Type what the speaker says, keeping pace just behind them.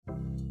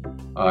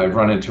I've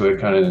run into it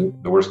kind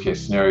of the worst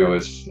case scenario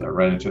is I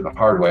ran into it the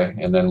hard way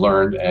and then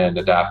learned and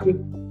adapted.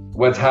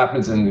 What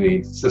happens in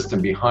the system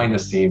behind the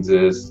scenes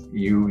is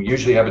you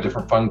usually have a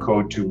different fund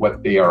code to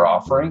what they are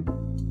offering.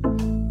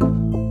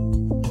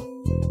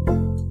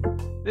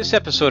 This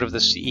episode of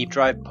the CE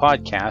Drive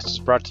podcast is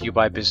brought to you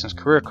by Business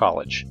Career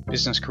College.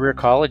 Business Career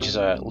College is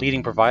a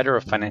leading provider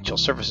of financial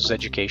services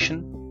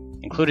education,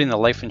 including the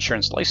life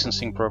insurance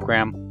licensing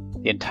program,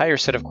 the entire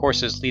set of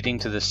courses leading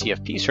to the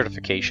CFP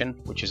certification,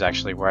 which is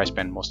actually where I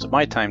spend most of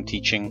my time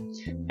teaching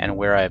and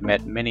where I have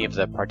met many of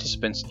the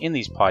participants in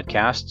these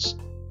podcasts.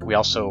 We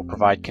also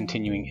provide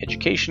continuing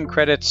education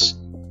credits,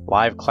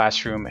 live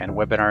classroom and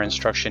webinar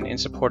instruction in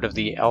support of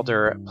the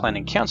Elder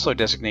Planning Counselor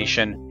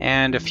designation,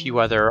 and a few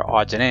other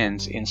odds and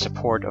ends in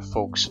support of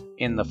folks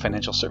in the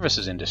financial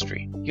services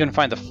industry. You can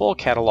find the full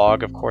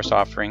catalog of course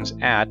offerings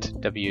at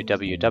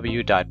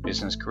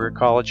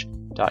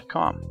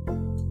www.businesscareercollege.com.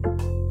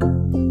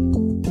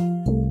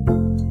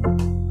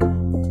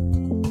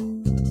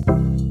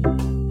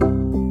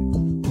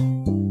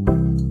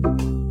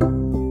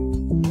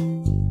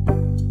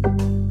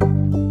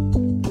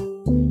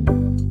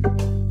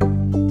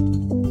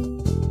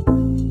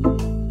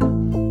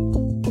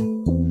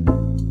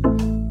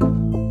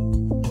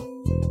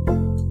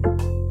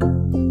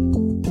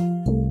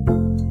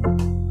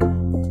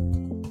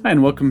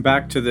 And welcome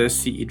back to the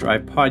CE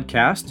Drive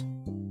podcast.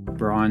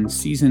 We're on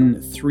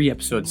season 3,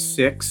 episode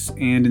 6.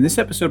 And in this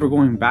episode, we're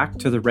going back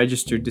to the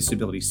Registered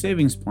Disability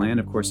Savings Plan.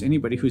 Of course,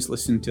 anybody who's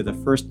listened to the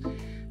first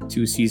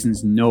 2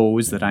 seasons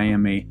knows that I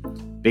am a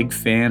big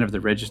fan of the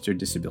Registered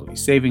Disability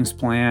Savings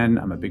Plan.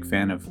 I'm a big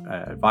fan of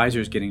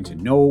advisors getting to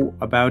know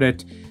about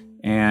it.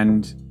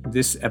 And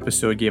this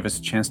episode gave us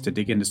a chance to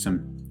dig into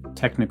some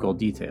technical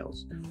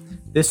details.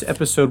 This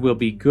episode will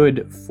be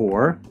good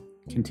for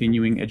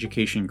continuing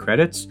education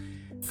credits.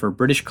 For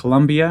British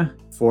Columbia,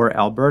 for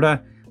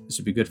Alberta, this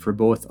would be good for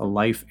both a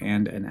life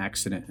and an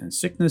accident and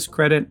sickness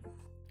credit.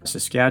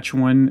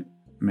 Saskatchewan,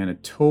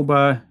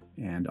 Manitoba,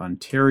 and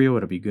Ontario,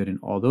 it'll be good in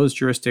all those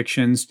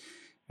jurisdictions.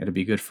 It'll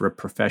be good for a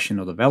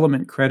professional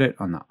development credit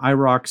on the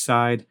IROC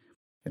side.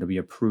 It'll be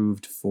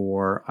approved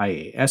for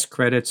IAS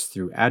credits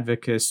through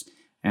Advocis.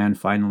 And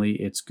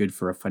finally, it's good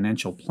for a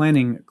financial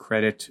planning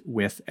credit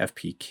with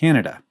FP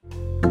Canada.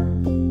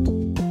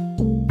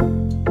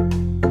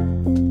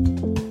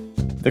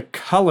 The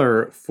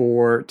color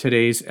for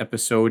today's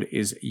episode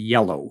is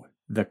yellow.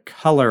 The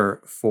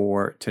color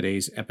for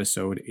today's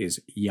episode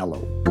is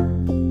yellow.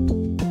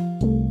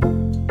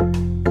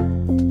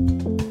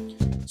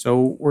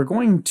 So we're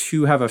going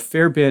to have a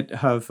fair bit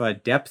of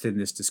depth in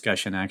this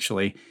discussion,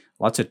 actually.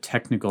 Lots of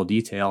technical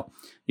detail.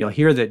 You'll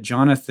hear that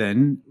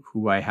Jonathan,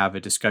 who I have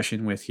a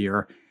discussion with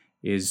here,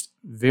 is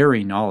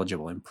very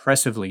knowledgeable,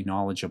 impressively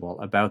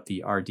knowledgeable about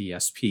the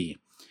RDSP.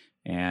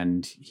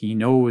 And he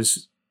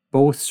knows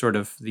both sort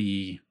of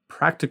the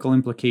practical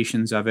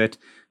implications of it.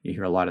 You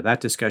hear a lot of that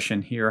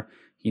discussion here.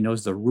 He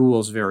knows the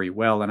rules very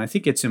well. And I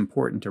think it's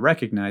important to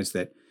recognize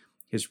that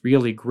his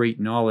really great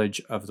knowledge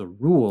of the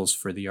rules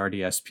for the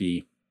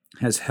RDSP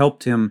has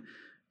helped him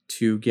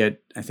to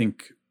get, I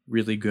think,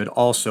 really good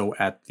also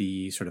at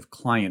the sort of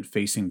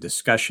client-facing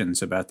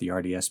discussions about the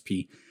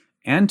RDSP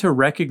and to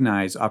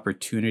recognize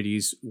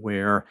opportunities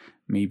where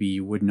maybe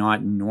you would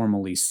not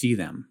normally see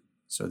them.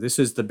 So this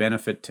is the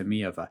benefit to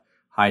me of a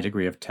high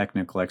degree of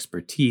technical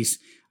expertise.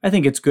 I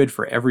think it's good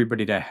for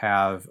everybody to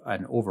have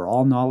an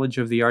overall knowledge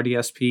of the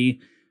RDSP,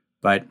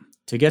 but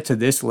to get to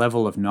this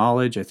level of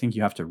knowledge, I think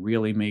you have to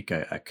really make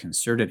a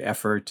concerted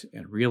effort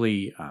and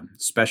really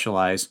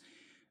specialize.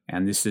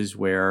 And this is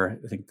where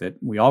I think that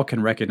we all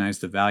can recognize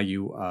the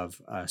value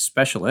of a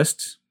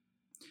specialist.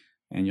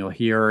 And you'll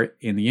hear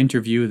in the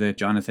interview that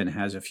Jonathan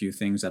has a few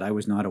things that I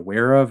was not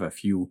aware of, a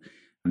few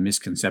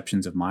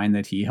misconceptions of mine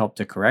that he helped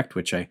to correct,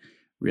 which I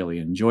really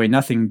enjoy.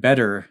 Nothing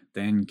better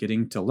than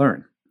getting to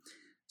learn.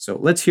 So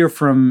let's hear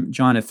from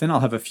Jonathan. I'll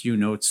have a few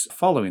notes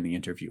following the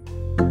interview.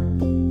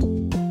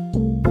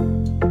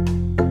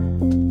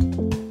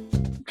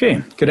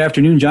 Okay, good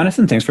afternoon,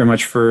 Jonathan. Thanks very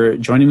much for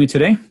joining me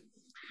today.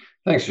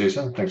 Thanks,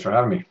 Jason. Thanks for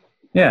having me.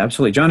 Yeah,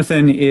 absolutely.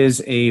 Jonathan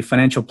is a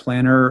financial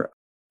planner,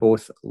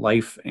 both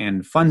life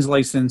and funds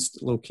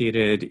licensed,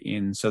 located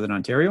in Southern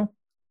Ontario.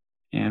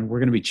 And we're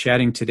going to be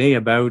chatting today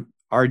about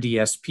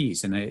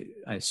RDSPs. And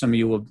some of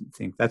you will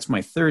think that's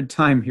my third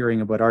time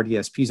hearing about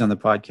RDSPs on the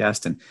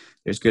podcast, and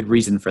there's good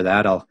reason for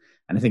that.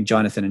 And I think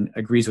Jonathan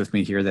agrees with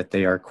me here that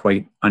they are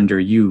quite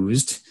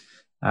underused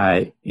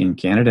in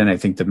Canada, and I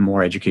think the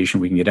more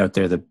education we can get out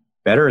there, the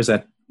better. Is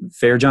that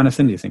fair,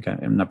 Jonathan? Do you think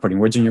I'm not putting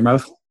words in your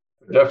mouth?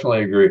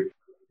 Definitely agree.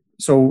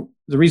 So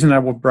the reason I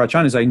brought you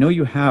on is I know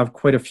you have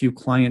quite a few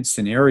client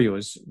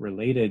scenarios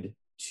related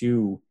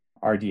to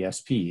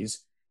RDSPs.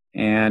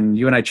 And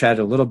you and I chatted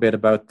a little bit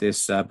about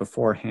this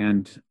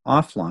beforehand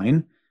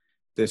offline,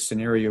 this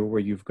scenario where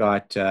you've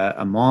got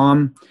a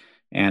mom,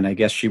 and I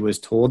guess she was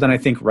told, and I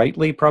think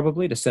rightly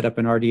probably, to set up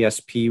an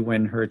RDSP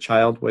when her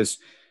child was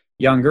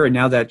younger, and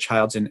now that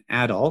child's an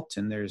adult,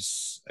 and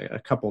there's a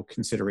couple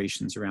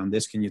considerations around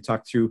this. Can you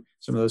talk through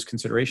some of those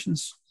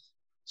considerations?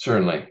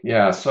 Certainly.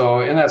 Yeah.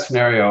 So in that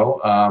scenario,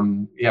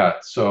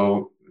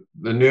 so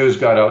the news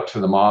got out to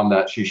the mom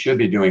that she should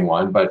be doing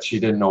one, but she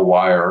didn't know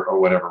why or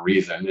whatever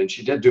reason. And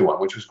she did do one,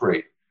 which was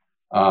great.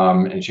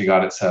 And she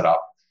got it set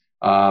up.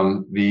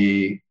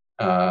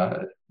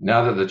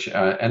 Now that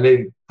and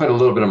they put a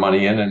little bit of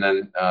money in, and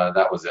then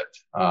that was it.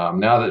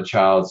 Now that the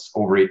child's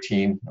over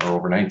 18 or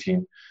over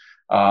 19,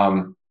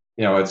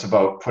 it's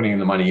about putting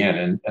the money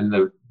in. And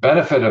the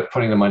benefit of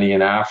putting the money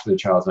in after the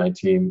child's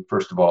 19,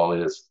 first of all,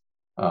 is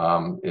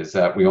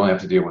that we only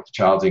have to deal with the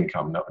child's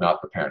income,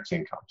 not the parent's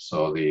income.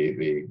 So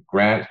the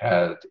grant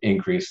had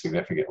increased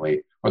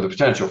significantly, or the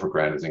potential for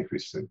grant has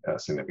increased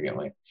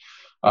significantly.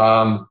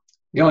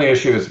 The only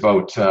issue is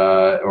about,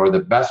 or the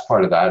best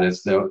part of that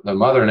is the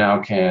mother now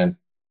can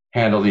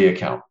handle the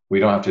account. We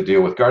don't have to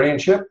deal with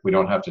guardianship. We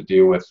don't have to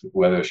deal with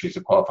whether she's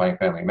a qualifying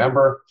family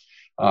member.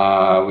 We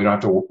don't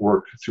have to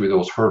work through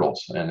those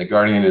hurdles. And the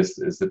guardian is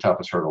the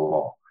toughest hurdle of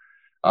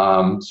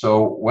all.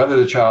 So whether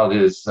the child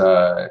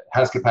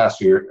has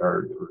capacity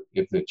or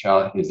if the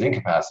child is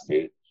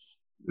incapacitated,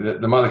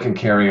 the mother can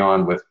carry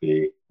on with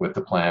the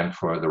plan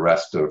for the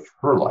rest of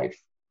her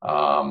life,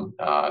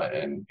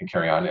 and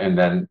carry on. And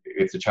then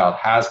if the child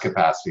has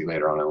capacity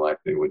later on in life,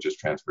 they would just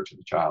transfer to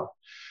the child.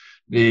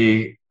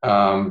 The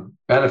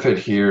benefit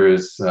here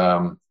is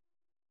we're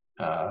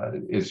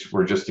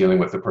just dealing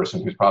with the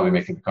person who's probably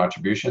making the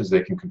contributions.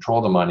 They can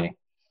control the money.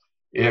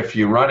 If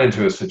you run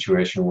into a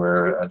situation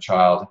where a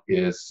child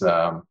is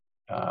a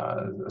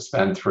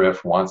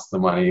spendthrift, wants the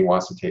money,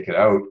 wants to take it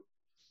out,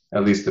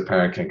 at least the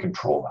parent can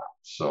control that.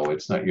 So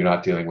you're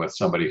not dealing with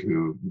somebody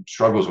who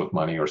struggles with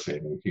money or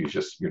saving.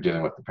 You're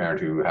dealing with the parent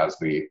who has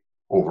the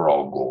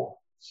overall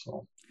goal.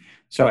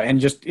 So, and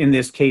just in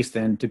this case,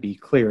 then, to be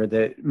clear,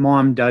 that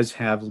mom does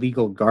have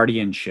legal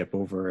guardianship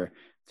over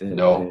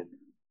No.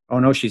 Oh,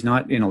 no, she's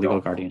not in a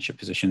legal guardianship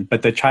position,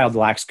 but the child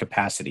lacks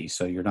capacity.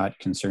 So you're not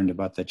concerned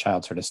about the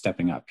child sort of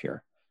stepping up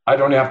here. I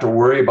don't have to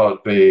worry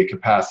about the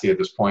capacity at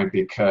this point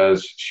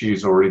because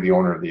she's already the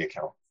owner of the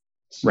account.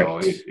 So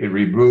right. it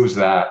removes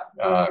that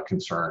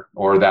concern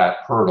or that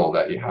hurdle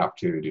that you have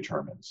to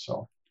determine.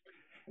 So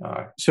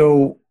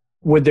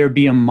would there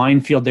be a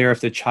minefield there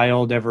if the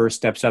child ever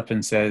steps up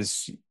and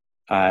says,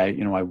 I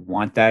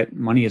want that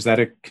money? Is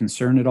that a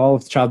concern at all?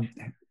 If the child,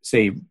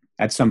 say,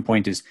 at some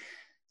point is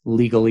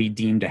legally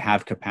deemed to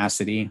have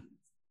capacity?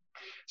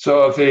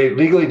 So if they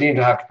legally deem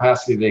to have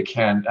capacity, they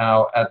can.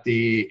 Now, at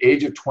the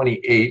age of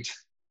 28,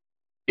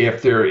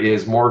 if there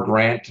is more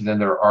grant than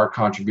there are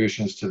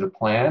contributions to the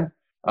plan,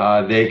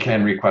 they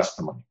can request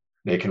the money.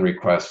 They can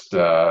request,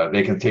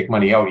 they can take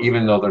money out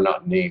even though they're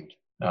not named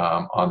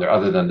on there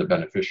other than the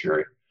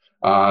beneficiary.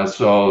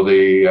 So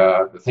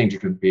the thing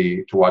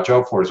to watch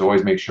out for is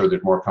always make sure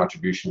there's more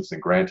contributions than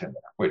grant in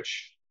there,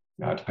 which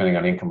depending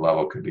on income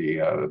level could be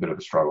a bit of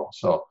a struggle.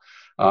 So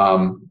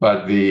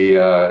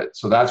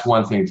so that's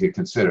one thing to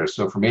consider.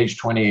 So from age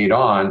 28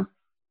 on,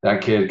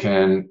 that kid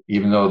can,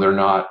 even though they're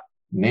not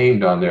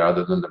named on there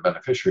other than the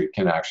beneficiary,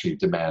 can actually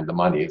demand the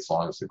money as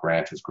long as the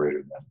grant is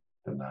greater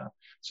than that.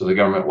 So the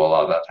government will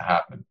allow that to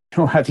happen. I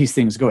know how these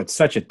things go. It's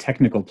such a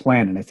technical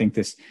plan, and I think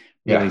this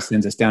really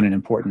sends us down an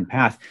important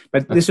path.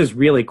 But this is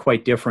really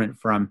quite different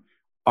from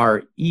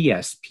our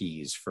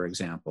ESPs, for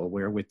example,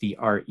 where with the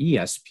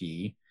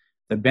RESP,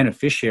 the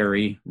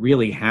beneficiary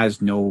really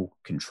has no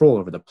control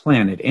over the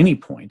plan at any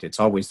point. It's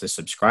always the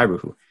subscriber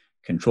who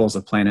controls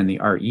the plan in the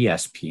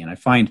RESP. And I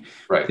find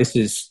this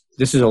is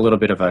a little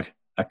bit of a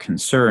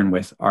concern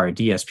with our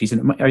DSPs.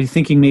 And are you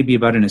thinking maybe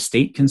about an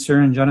estate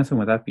concern, Jonathan?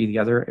 Would that be the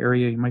other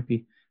area you might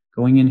be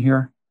going in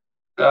here?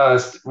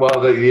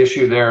 Well, the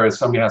issue there is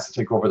somebody has to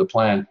take over the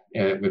plan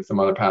if the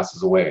mother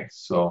passes away.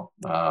 So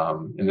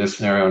in this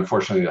scenario,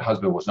 unfortunately, the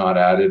husband was not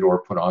added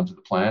or put onto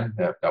the plan.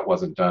 That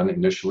wasn't done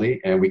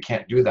initially, and we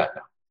can't do that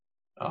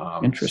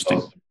now. Interesting.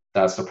 So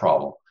that's the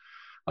problem.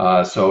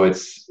 So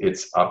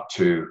it's up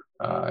to,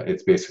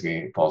 it's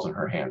basically falls in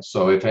her hands.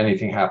 So if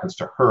anything happens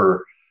to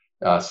her,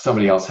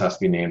 somebody else has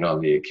to be named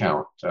on the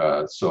account.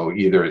 So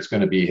either it's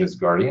going to be his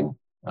guardian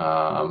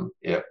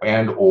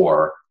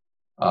or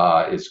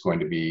it's going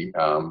to be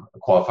a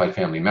qualified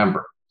family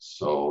member.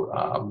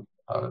 So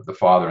the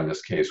father in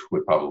this case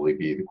would probably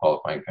be the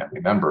qualifying family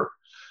member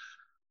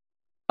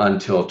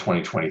until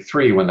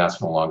 2023 when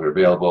that's no longer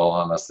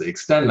available unless they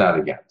extend that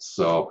again.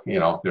 So,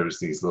 there's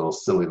these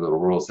silly little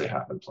rules they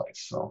have in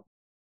place.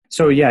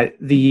 So yeah,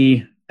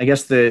 I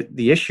guess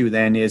the issue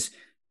then is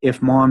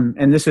if mom,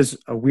 and this is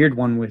a weird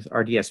one with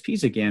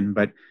RDSPs again,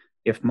 but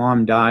if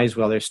mom dies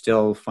while there's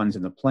still funds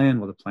in the plan,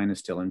 the plan is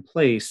still in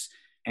place,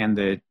 and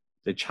the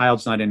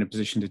child's not in a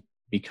position to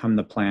become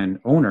the plan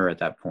owner at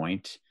that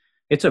point,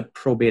 it's a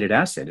probated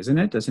asset, isn't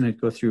it? Doesn't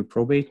it go through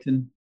probate?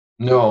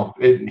 No,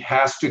 it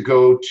has to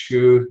go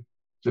to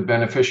the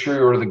beneficiary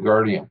or the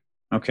guardian.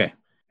 Okay.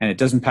 And it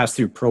doesn't pass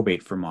through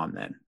probate for mom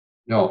then?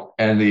 No.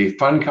 And the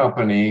fund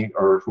company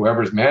or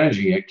whoever's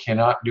managing it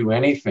cannot do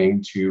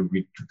anything to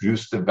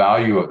reduce the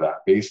value of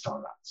that based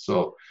on that.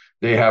 So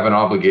they have an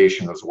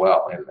obligation as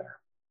well in there.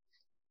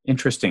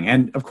 Interesting.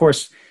 And of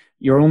course,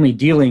 you're only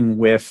dealing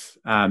with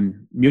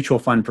mutual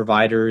fund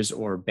providers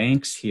or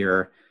banks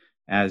here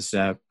as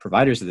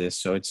providers of this.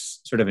 So it's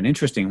sort of an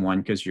interesting one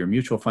because you're a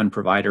mutual fund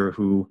provider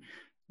who,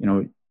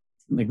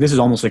 like this is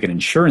almost like an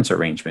insurance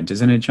arrangement,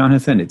 isn't it,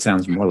 Jonathan? It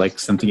sounds more like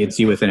something you'd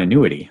see with an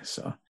annuity.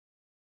 So,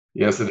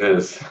 yes, it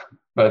is.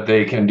 But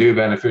they can do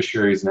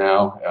beneficiaries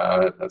now.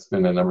 That's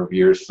been a number of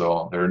years,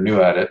 so they're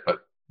new at it, but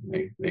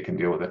they can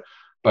deal with it.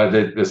 But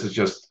this is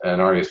just an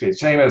RESP.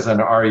 Same as an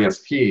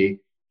RESP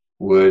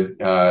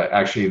would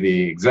actually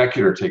the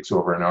executor takes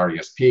over an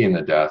RESP in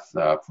the death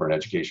for an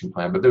education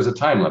plan, but there's a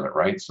time limit,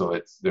 right? So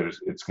it's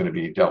going to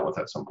be dealt with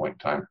at some point in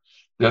time.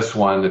 This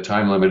one, the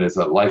time limit is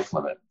a life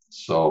limit,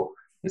 so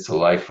it's the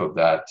life of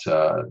that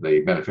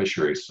the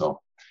beneficiary. So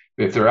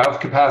if they're out of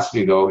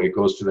capacity, though, it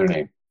goes to their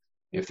name.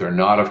 If they're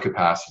not of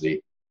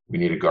capacity, we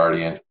need a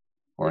guardian,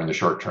 or in the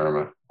short term,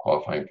 a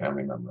qualifying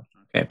family member.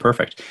 Okay,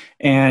 perfect.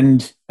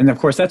 And of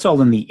course, that's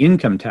all in the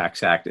Income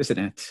Tax Act, isn't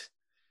it?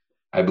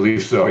 I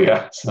believe so,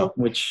 yeah. So,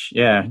 which,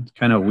 yeah,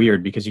 kind of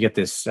weird because you get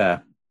this,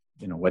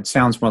 what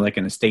sounds more like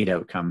an estate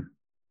outcome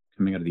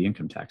coming out of the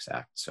Income Tax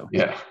Act. So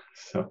yeah,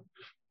 so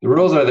the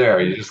rules are there.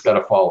 You just got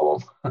to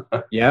follow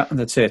them. Yeah,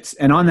 that's it.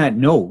 And on that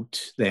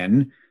note,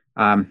 then,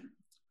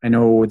 I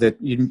know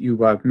that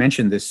you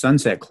mentioned this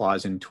sunset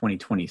clause in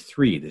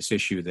 2023, this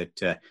issue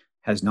that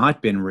has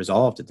not been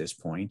resolved at this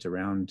point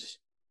around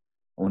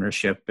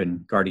ownership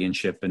and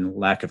guardianship and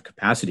lack of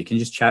capacity. Can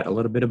you just chat a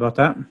little bit about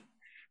that?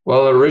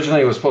 Well,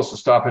 originally it was supposed to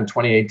stop in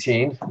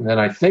 2018, and then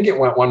I think it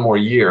went one more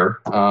year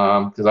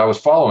because I was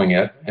following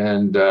it,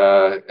 and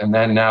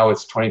then now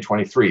it's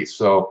 2023.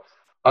 So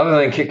other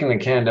than kicking the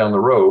can down the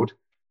road,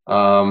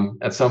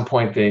 at some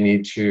point they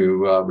need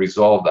to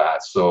resolve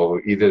that. So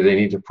either they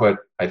need to put,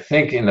 I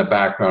think in the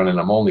background, and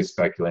I'm only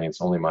speculating,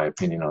 it's only my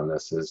opinion on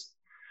this, is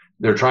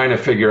they're trying to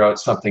figure out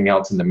something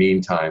else in the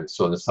meantime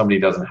so that somebody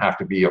doesn't have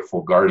to be a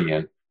full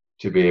guardian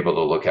to be able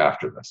to look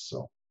after this.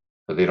 So,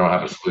 but they don't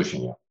have a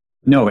solution yet.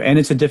 No, and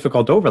it's a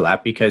difficult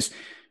overlap because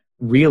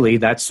really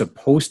that's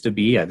supposed to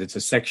be, it's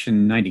a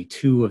Section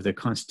 92 of the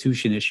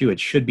Constitution issue. It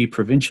should be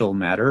provincial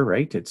matter,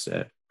 right? It's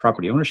a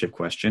property ownership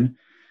question.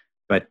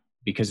 But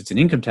because it's an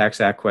Income Tax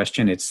Act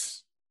question,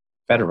 it's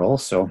federal.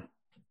 So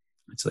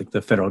it's like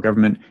the federal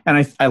government.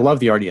 And I love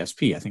the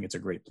RDSP. I think it's a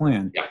great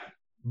plan. Yeah.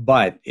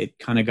 But it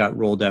kind of got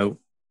rolled out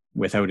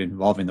without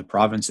involving the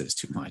provinces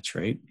too much,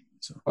 right?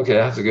 So, okay,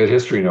 that's a good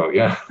history note,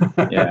 yeah.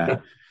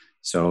 Yeah.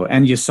 So,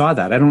 and you saw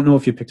that. I don't know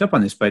if you picked up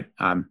on this, but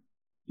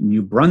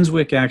New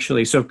Brunswick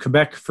actually, so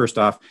Quebec, first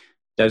off,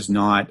 does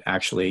not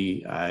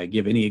actually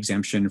give any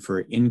exemption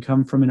for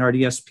income from an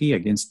RDSP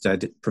against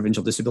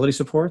provincial disability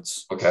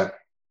supports. Okay.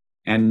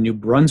 And New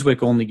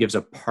Brunswick only gives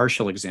a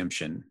partial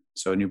exemption.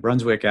 So New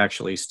Brunswick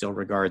actually still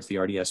regards the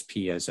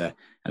RDSP as and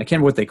I can't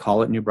remember what they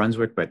call it in New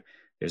Brunswick, but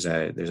there's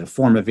a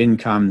form of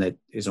income that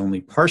is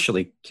only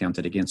partially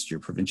counted against your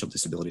provincial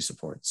disability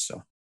supports.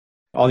 So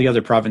all the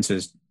other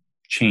provinces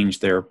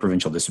changed their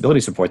provincial disability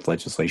support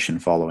legislation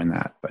following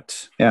that.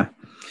 But yeah.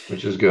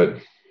 Which is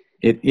good.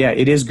 It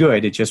is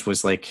good. It just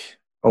was like,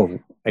 oh,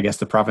 I guess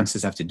the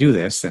provinces have to do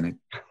this. And it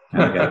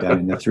kind of got done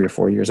in the 3 or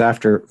 4 years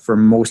after for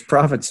most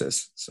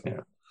provinces. So,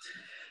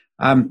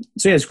 yeah.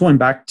 It's going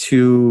back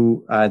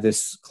to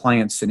this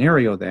client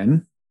scenario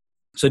then.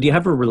 So do you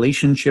have a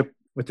relationship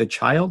with the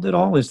child at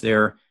all? Is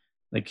there,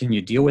 can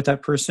you deal with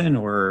that person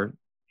or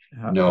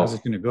how's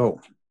it going to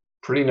go?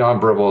 Pretty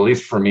nonverbal, at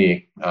least for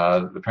me.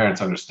 The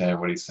parents understand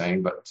what he's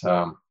saying, but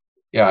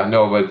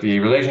but the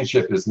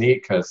relationship is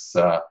neat because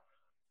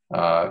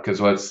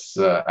what's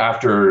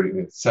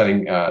after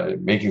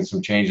making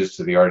some changes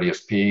to the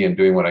RDSP and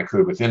doing what I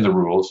could within the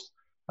rules,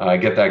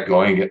 get that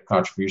going, get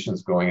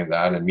contributions going in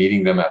that, and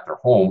meeting them at their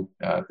home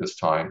at this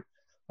time.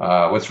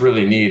 What's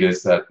really neat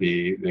is that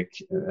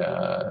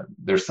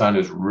their son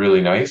is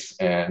really nice,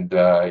 and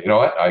you know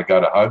what? I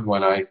got a hug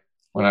when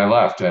I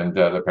left, and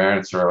the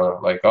parents are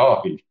like,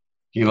 "Oh,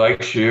 he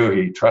likes you,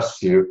 he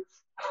trusts you."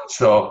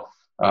 So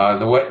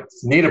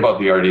what's neat about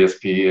the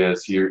RDSP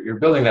is you're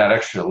building that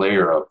extra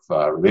layer of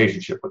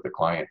relationship with the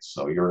client.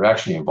 So you're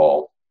actually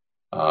involved.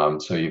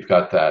 So you've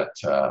got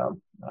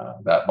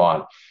that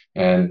bond.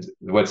 And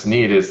what's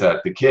neat is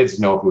that the kids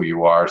know who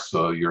you are.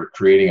 So you're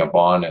creating a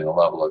bond and a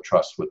level of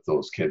trust with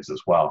those kids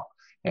as well.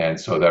 And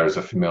so there's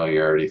a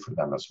familiarity for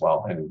them as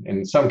well. And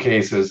in some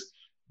cases,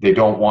 they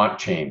don't want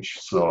change.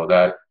 So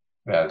that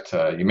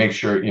you make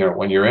sure,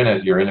 when you're in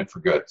it for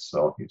good.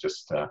 So you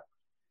just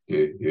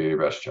do your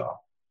best job.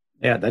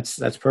 Yeah,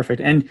 that's perfect.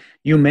 And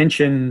you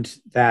mentioned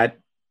that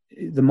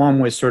the mom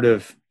was sort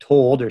of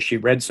told, or she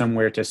read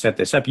somewhere to set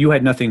this up. You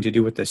had nothing to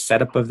do with the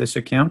setup of this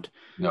account?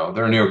 No,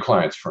 they're new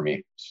clients for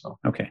me. So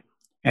okay.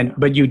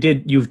 But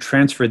you've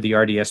transferred the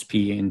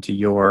RDSP into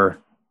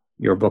your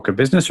book of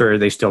business, or are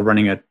they still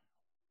running it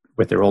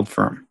with their old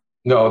firm?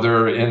 No,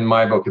 they're in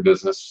my book of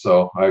business.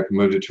 So I've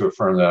moved it to a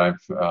firm that I'm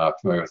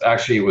familiar with.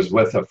 Actually, it was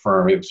with a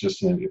firm. It was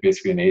just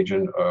basically an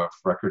agent of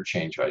record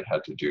change I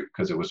had to do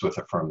because it was with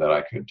a firm that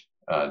I could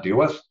deal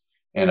with,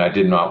 and I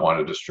did not want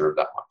to disturb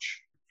that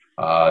much.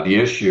 The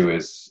issue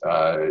is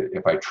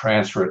if I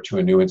transfer it to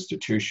a new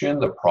institution,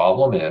 the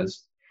problem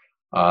is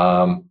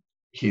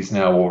He's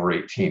now over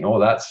 18. Oh,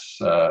 that's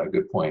a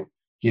good point.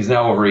 He's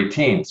now over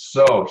 18,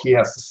 so he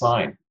has to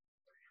sign.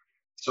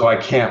 So I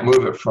can't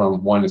move it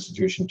from one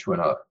institution to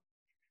another.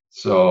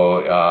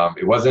 So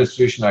it was an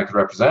institution I could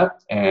represent,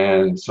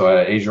 and so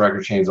Asian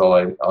record change all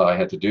I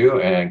had to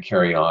do and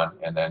carry on,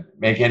 and then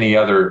make any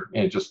other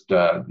just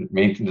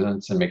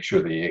maintenance and make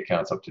sure the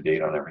account's up to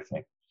date on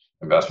everything,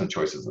 investment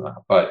choices and that.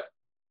 But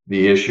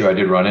the issue I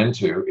did run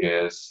into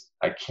is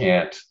I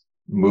can't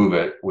move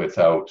it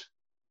without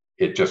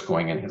it just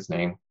going in his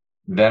name.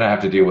 Then I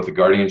have to deal with the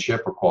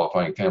guardianship or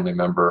qualifying family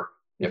member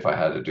if I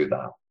had to do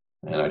that.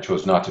 And I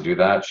chose not to do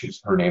that.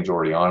 Her name's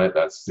already on it.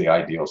 That's the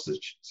ideal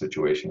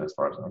situation as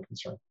far as I'm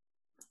concerned.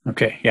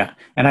 Okay, yeah.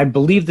 And I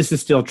believe this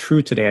is still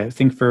true today. I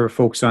think for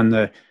folks on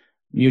the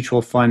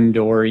mutual fund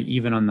or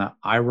even on the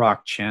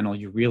IIROC channel,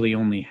 you really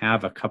only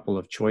have a couple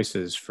of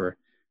choices for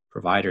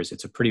providers.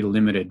 It's a pretty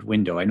limited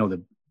window. I know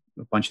that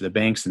a bunch of the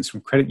banks and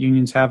some credit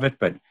unions have it,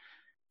 but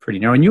pretty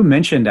narrow. And you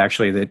mentioned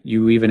actually that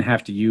you even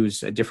have to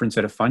use a different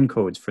set of fund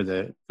codes for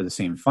the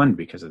same fund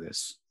because of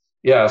this.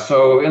 Yeah.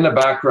 So in the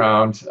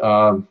background,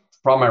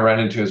 problem I ran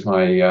into is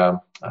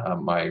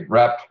my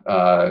rep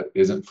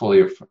isn't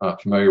fully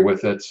familiar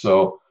with it.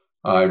 So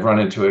I've run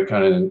into it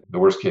kind of the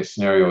worst case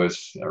scenario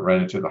is I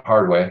ran into it the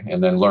hard way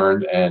and then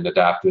learned and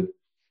adapted.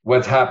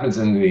 What happens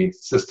in the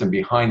system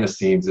behind the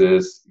scenes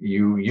is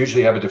you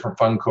usually have a different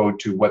fund code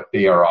to what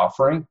they are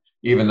offering,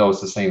 even though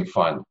it's the same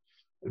fund.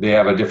 They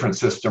have a different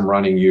system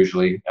running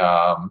usually.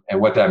 And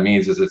what that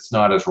means is it's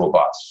not as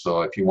robust.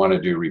 So if you want to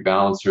do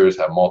rebalancers,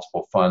 have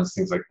multiple funds,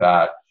 things like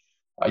that,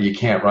 you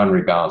can't run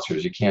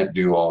rebalancers. You can't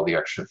do all the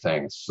extra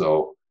things.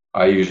 So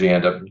I usually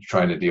end up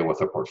trying to deal with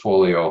a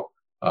portfolio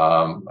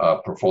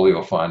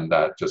fund,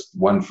 that just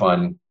one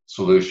fund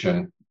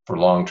solution for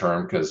long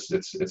term, because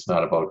it's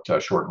not about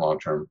short and long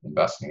term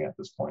investing at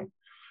this point.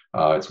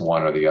 It's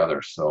one or the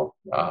other. So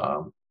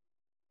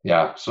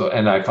yeah. So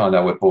and I found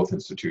that with both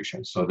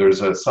institutions. So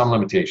there's some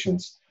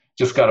limitations.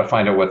 Just got to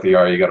find out what they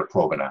are. You got to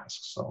probe and ask.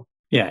 So.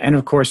 Yeah, and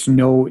of course,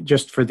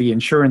 just for the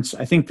insurance,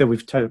 I think that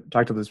we've talked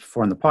about this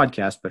before on the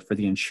podcast, but for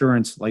the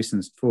insurance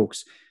licensed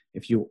folks,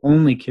 if you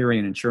only carry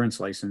an insurance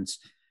license,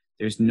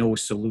 there's no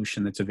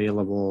solution that's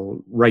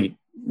available right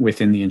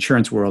within the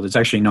insurance world. It's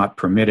actually not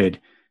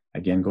permitted,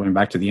 again, going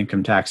back to the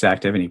Income Tax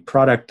Act, of any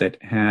product that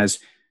has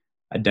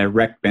a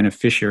direct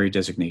beneficiary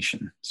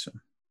designation. So,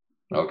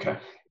 okay.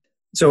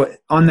 So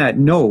on that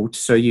note,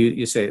 so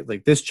you say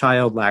like this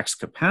child lacks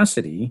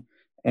capacity,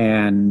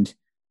 and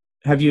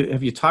have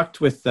you talked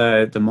with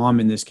the mom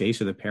in this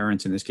case or the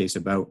parents in this case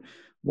about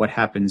what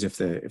happens if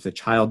the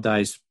child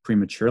dies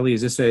prematurely?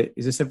 Is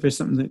this ever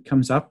something that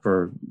comes up,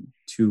 or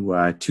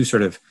too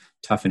sort of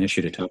tough an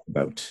issue to talk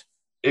about?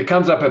 It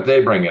comes up if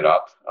they bring it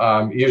up.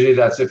 Usually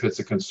that's if it's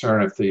a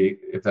concern,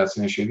 if that's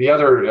an issue. The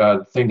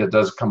other thing that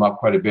does come up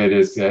quite a bit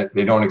is that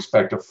they don't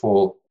expect a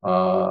full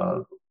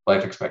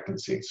life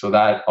expectancy. So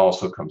that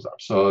also comes up.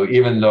 So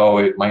even though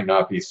it might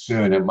not be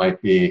soon, it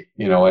might be,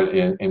 in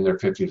their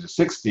 50s or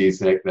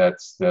 60s,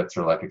 that's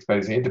their life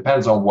expectancy. It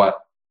depends on what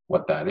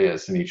that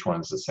is, and each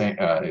one's the same.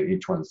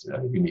 Each one's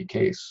a unique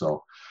case.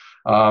 So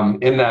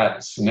in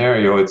that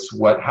scenario, it's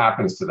what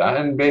happens to that.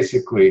 And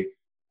basically,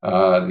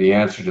 the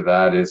answer to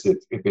that is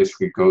it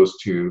basically goes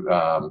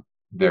to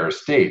their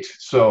estate.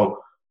 So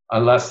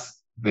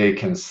unless they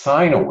can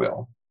sign a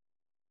will,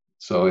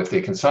 so if they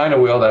can sign a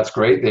will, that's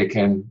great. They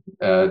can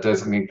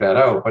designate that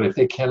out. But if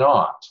they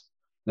cannot,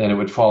 then it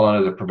would fall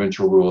under the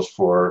provincial rules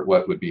for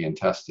what would be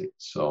intestate.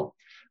 So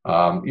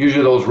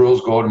usually those rules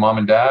go to mom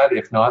and dad.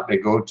 If not, they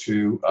go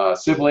to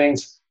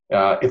siblings.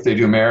 If they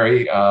do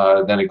marry,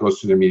 then it goes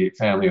to the immediate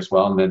family as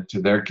well, and then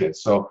to their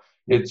kids. So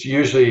it's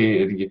usually,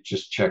 you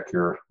just check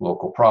your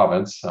local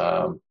province.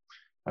 I'm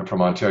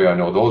from Ontario, I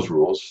know those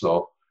rules.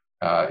 So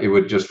it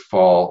would just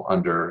fall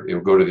under, it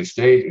would go to the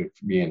estate, it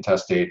would be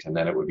intestate, and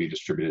then it would be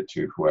distributed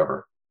to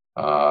whoever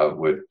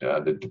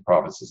the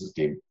provinces is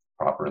deemed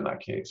proper in that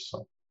case.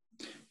 So.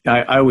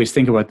 I always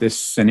think about this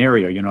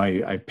scenario,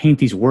 I paint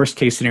these worst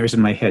case scenarios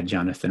in my head,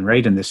 Jonathan,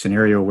 right? In this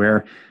scenario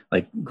where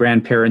like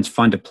grandparents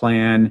fund a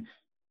plan,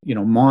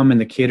 mom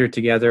and the kid are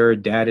together,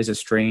 dad is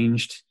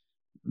estranged,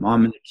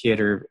 mom and the kid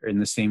are in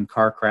the same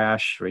car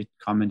crash, right?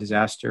 Common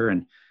disaster.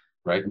 And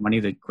right. The money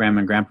that grandma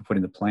and grandpa put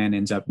in the plan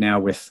ends up now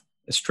with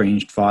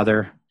estranged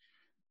father,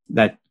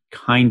 that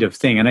kind of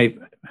thing. And I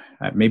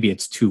maybe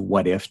it's too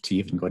what if to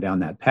even go down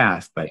that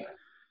path, but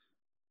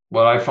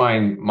what I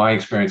find my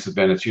experience has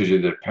been, it's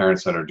usually the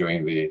parents that are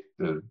doing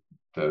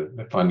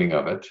the funding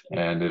of it,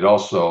 and it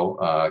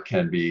also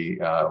can be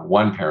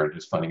one parent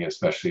who's funding it,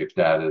 especially if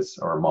dad is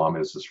or mom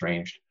is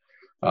estranged,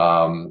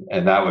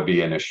 and that would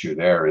be an issue.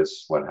 There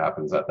is what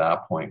happens at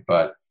that point.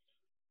 But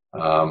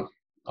on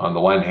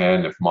the one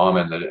hand, if mom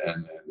and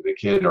the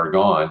kid are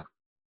gone,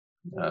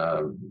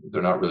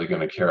 they're not really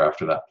going to care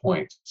after that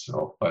point.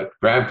 So, but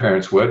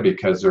grandparents would,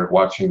 because they're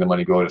watching the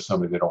money go to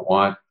somebody they don't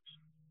want.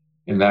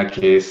 In that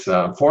case,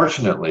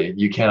 unfortunately,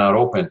 you cannot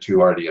open two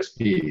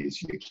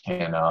RDSPs. You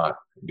cannot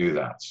do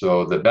that.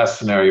 So the best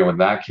scenario in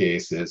that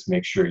case is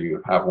make sure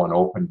you have one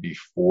open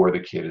before the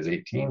kid is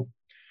 18.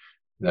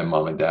 then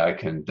mom and dad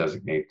can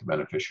designate the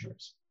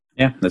beneficiaries.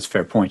 Yeah, that's a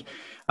fair point.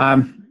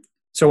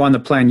 So on the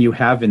plan you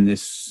have in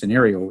this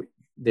scenario,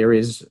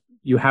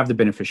 you have the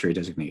beneficiary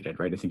designated,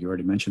 right? I think you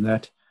already mentioned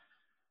that.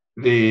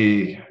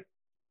 It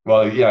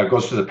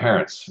goes to the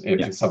parents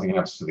if something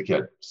happens to the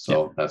kid.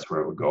 So that's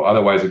where it would go.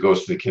 Otherwise, it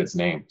goes to the kid's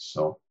name.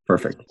 So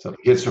perfect. So if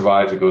the kid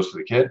survives, it goes to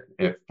the kid.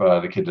 If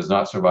the kid does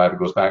not survive, it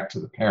goes back to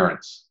the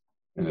parents,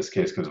 in this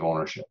case, because of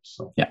ownership.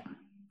 So yeah.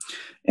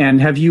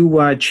 And have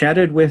you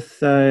chatted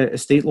with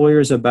estate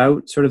lawyers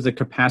about sort of the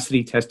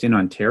capacity test in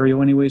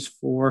Ontario anyways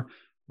for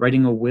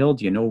writing a will?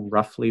 Do you know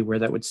roughly where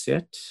that would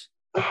sit?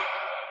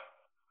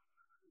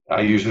 I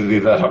usually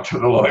leave that up to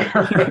the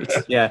lawyer.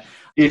 Yeah.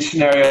 Each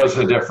scenario is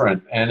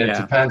different, and it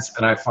depends.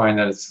 And I find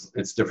that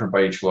it's different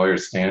by each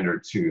lawyer's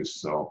standard too.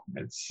 So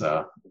it's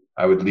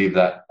I would leave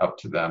that up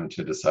to them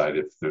to decide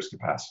if there's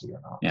capacity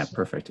or not. Yeah,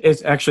 perfect.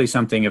 It's actually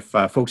something if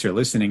folks are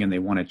listening and they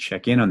want to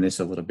check in on this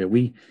a little bit.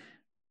 We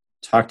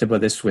talked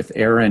about this with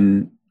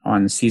Aaron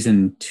on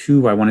season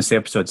 2. I want to say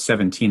episode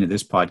 17 of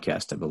this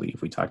podcast. I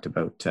believe we talked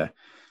about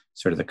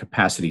sort of the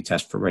capacity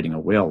test for writing a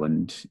will,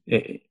 and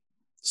it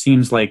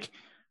seems like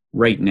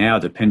right now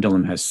the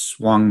pendulum has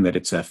swung that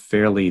it's a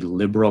fairly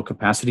liberal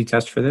capacity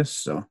test for this.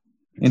 So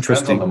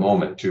interesting. Depends on the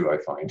moment too, I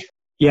find.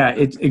 Yeah,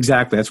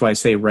 exactly. That's why I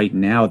say right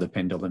now the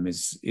pendulum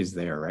is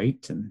there,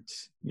 right? And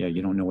yeah,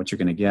 you don't know what you're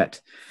going to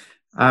get.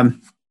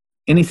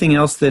 Anything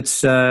else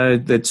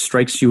that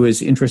strikes you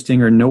as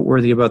interesting or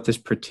noteworthy about this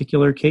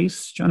particular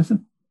case,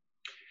 Jonathan?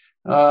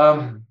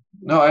 No,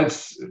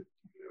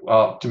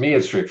 to me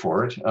it's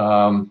straightforward.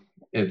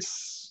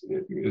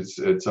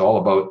 It's all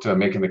about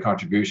making the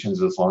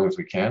contributions as long as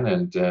we can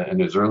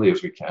and as early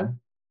as we can.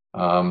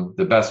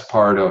 The best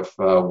part of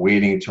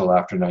waiting until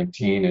after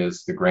 19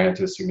 is the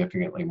grant is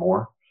significantly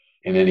more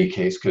in any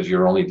case, because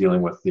you're only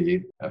dealing with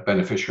the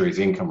beneficiary's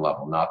income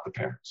level, not the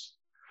parents.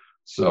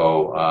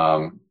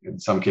 So in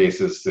some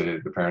cases,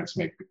 the parents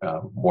make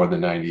more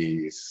than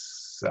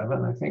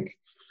 97, I think.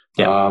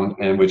 Yeah.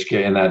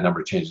 And that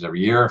number changes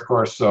every year, of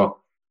course. So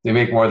they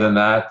make more than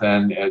that,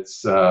 then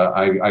it's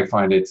I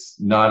find it's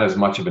not as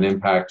much of an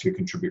impact to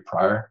contribute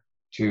prior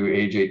to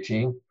age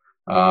 18.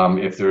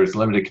 If there's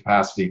limited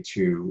capacity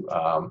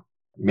to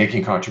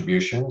making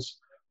contributions,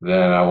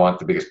 then I want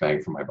the biggest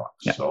bang for my buck.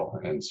 Yeah. So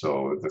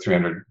the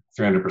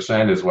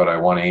 300% is what I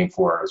want to aim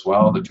for as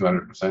well. The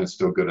 200% is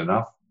still good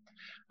enough.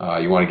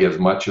 You want to get as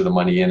much of the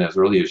money in as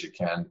early as you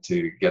can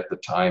to get the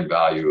time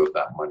value of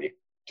that money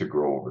to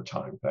grow over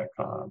time,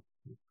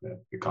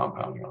 the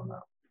compounding on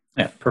that.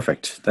 Yeah,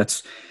 perfect.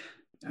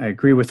 I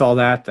agree with all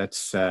that.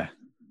 That's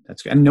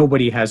and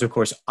nobody has, of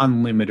course,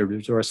 unlimited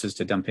resources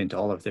to dump into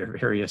all of their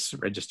various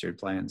registered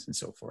plans and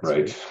so forth.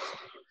 Right.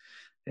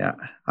 Yeah.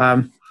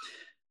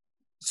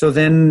 So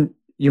then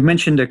you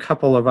mentioned a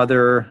couple of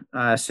other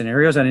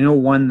scenarios, and I know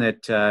one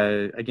that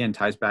again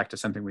ties back to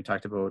something we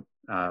talked about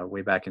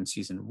way back in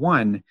season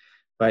 1.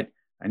 But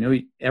I know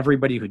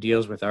everybody who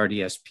deals with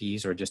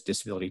RDSPs or just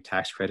disability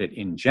tax credit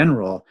in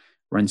general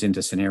runs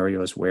into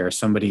scenarios where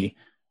somebody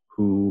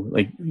who,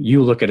 like,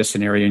 you look at a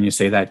scenario and you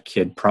say that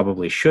kid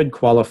probably should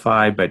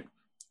qualify, but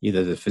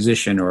either the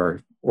physician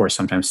or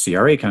sometimes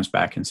CRA comes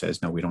back and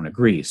says, no, we don't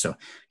agree. So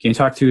can you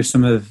talk through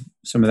some of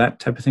that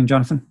type of thing,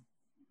 Jonathan?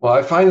 Well,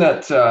 I find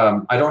that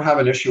I don't have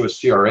an issue with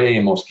CRA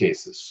in most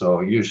cases. So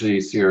usually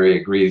CRA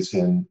agrees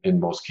in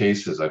most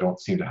cases. I don't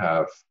seem to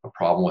have a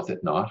problem with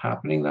it not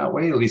happening that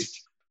way, at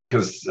least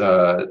because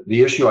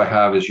the issue I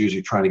have is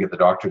usually trying to get the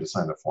doctor to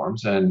sign the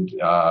forms. And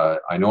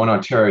I know in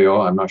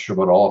Ontario, I'm not sure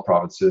about all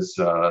provinces,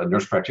 a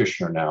nurse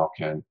practitioner now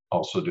can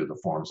also do the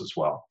forms as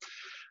well.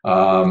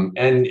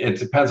 And it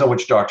depends on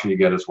which doctor you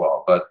get as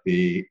well. But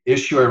the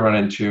issue I run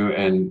into,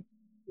 and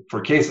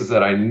for cases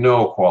that I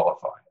know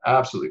qualify,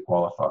 absolutely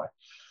qualify,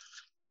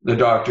 the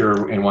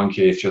doctor in one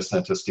case just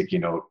sent a sticky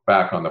note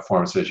back on the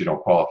form that says you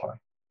don't qualify.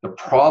 The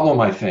problem,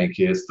 I think,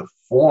 is the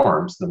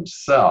forms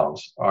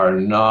themselves are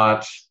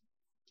not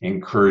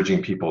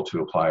encouraging people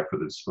to apply for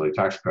the disability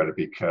tax credit,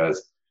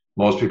 because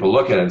most people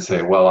look at it and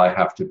say, well, I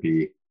have to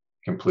be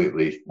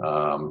completely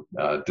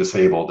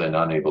disabled and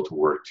unable to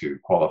work to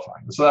qualify.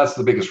 And so that's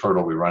the biggest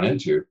hurdle we run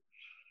into.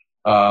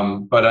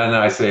 But then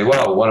I say,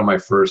 well, one of my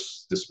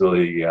first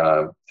disability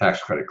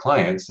tax credit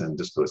clients and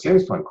disability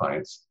savings plan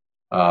clients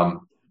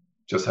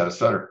just had a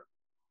stutter.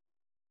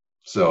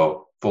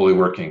 So fully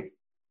working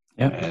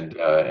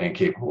and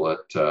capable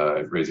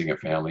at raising a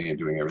family and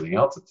doing everything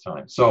else at the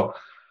time. So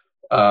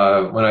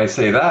when I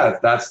say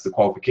that, that's the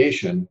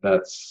qualification.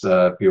 That's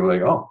people are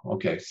like, oh,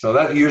 okay. So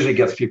that usually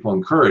gets people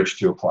encouraged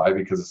to apply,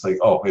 because it's like,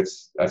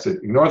 I said,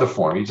 ignore the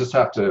form. You just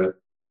have to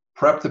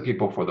prep the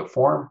people for the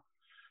form,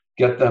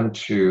 get them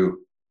to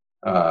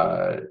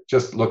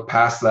just look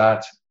past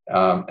that.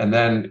 And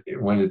then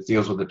when it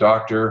deals with the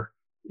doctor,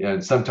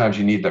 and sometimes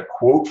you need the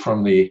quote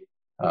from the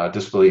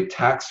disability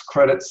tax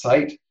credit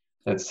site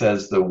that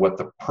says what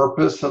the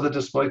purpose of the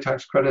disability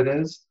tax credit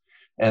is.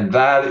 And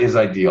that is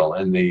ideal.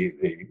 And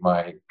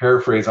my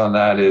paraphrase on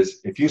that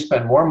is, if you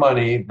spend more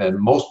money than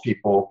most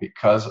people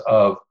because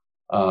of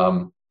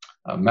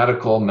a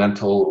medical,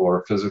 mental,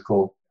 or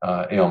physical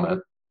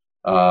ailment,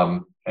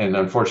 and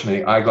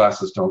unfortunately,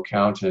 eyeglasses don't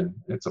count, and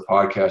it's a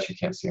podcast. You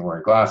can't see them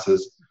wearing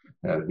glasses.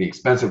 The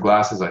expensive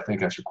glasses, I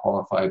think I should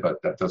qualify,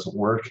 but that doesn't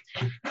work.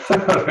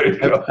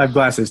 I have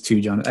glasses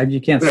too, John.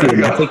 You can't see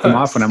them. I take them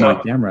off when I'm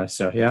on camera.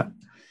 So yeah.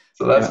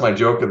 So that's my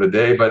joke of the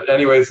day. But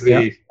anyways,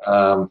 if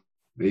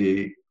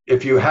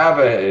you have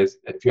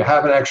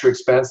an extra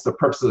expense, the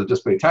purpose of the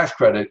disability tax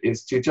credit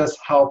is to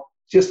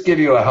just give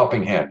you a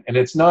helping hand. And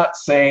it's not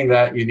saying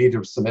that you need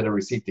to submit a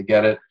receipt to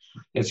get it.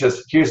 It's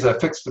just, here's a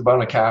fixed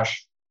amount of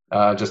cash,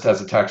 just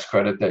as a tax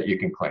credit that you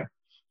can claim.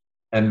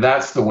 And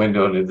that's the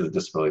window to the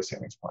disability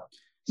savings plan.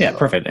 Yeah,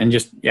 perfect. And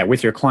just,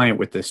 with your client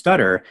with the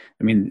stutter,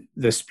 I mean,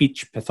 the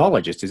speech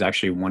pathologist is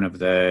actually one of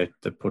the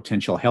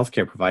potential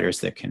healthcare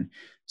providers that can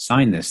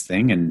sign this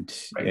thing. And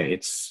I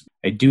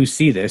do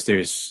see this.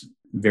 There's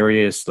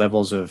various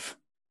levels of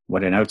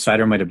what an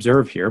outsider might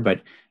observe here.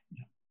 But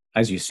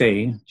as you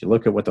say, you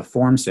look at what the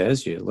form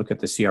says, you look at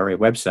the CRA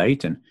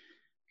website and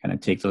kind of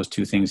take those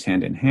two things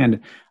hand in hand.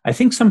 I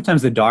think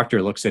sometimes the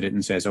doctor looks at it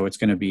and says, oh, it's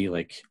going to be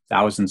like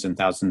thousands and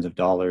thousands of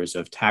dollars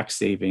of tax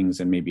savings,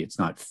 and maybe it's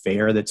not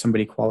fair that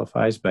somebody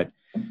qualifies. But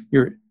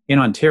you're in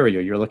Ontario,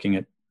 you're looking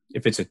at,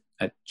 if it's a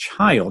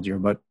child, you're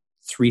about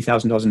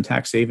 $3,000 in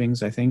tax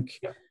savings, I think.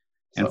 Yeah.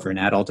 And for an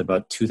adult,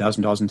 about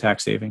 $2,000 in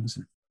tax savings.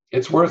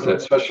 It's worth it,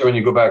 especially when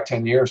you go back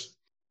 10 years.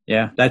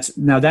 Yeah,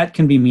 that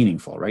can be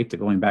meaningful, right? To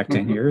going back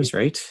 10 years,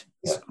 right?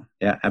 Yeah. So,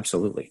 yeah,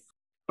 absolutely.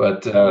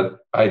 But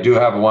I do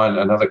have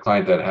another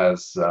client that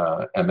has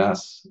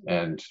MS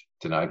and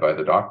denied by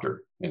the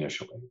doctor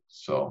initially.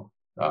 So,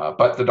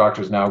 but the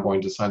doctor is now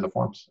going to sign the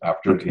forms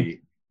after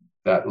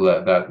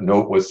that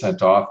note was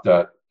sent off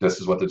that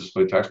this is what the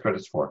disability tax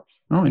credit's for.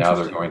 Oh, now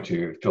they're going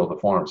to fill the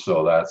form.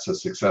 So that's a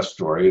success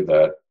story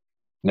that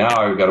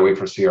now I've got to wait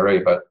for CRA,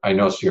 but I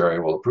know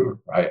CRA will approve.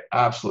 I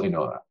absolutely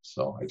know that.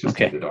 So I just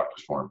need the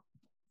doctor's form.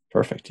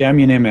 Perfect. Yeah, I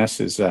mean, MS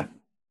is,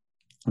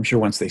 I'm sure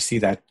once they see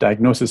that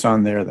diagnosis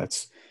on there,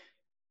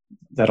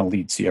 that'll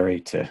lead CRA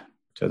to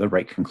the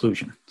right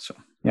conclusion. So,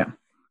 yeah.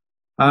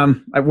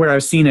 Where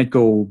I've seen it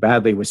go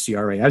badly with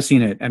CRA, I've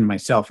seen it, and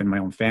myself in my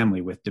own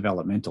family, with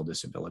developmental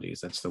disabilities.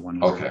 That's the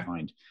one where I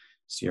find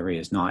CRA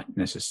is not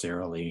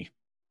necessarily,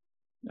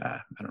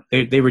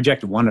 they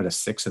rejected 1 out of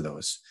 6 of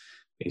those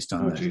based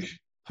on the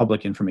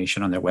public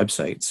information on their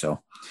website. So,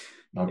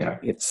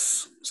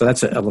 so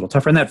that's a little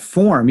tougher. And that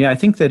form, I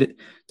think that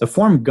the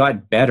form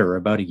got better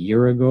about a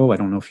year ago. I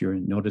don't know if you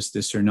noticed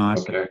this or not.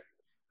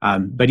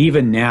 But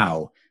even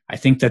now, I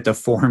think that the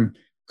form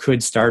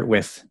could start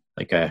with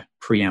like a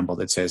preamble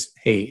that says,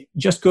 hey,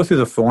 just go through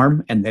the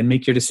form and then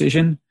make your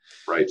decision.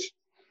 Right.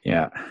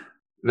 Yeah.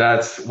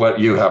 That's what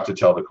you have to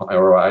tell the client,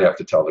 or I have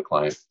to tell the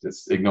client.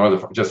 Just ignore the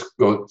form.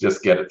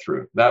 Just get it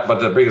through. But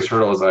the biggest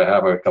hurdle is I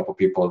have a couple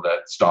people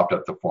that stopped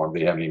at the form.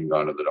 They haven't even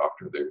gone to the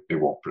doctor. They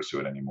won't pursue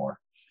it anymore.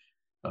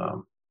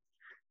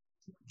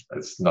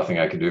 It's nothing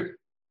I can do.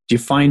 Do you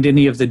find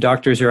any of the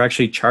doctors are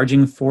actually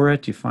charging for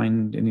it? Do you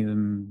find any of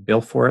them bill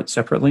for it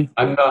separately?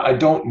 I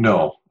don't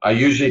know. I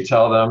usually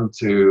tell them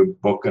to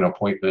book an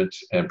appointment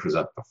and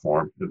present the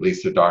form. At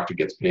least the doctor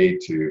gets paid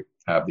to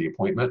have the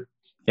appointment.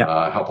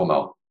 Yeah. Help them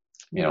out.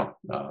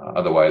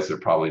 Otherwise they're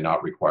probably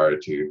not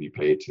required to be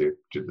paid to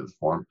do the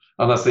form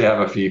unless they have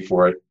a fee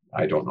for it.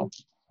 I don't know.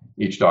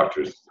 Each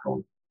doctor's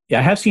own. Yeah,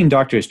 I have seen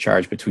doctors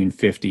charge between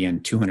 $50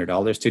 and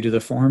 $200 to do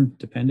the form,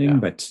 depending,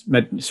 but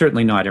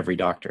certainly not every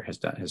doctor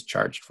has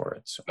charged for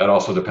it. So that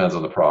also depends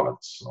on the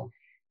province. So.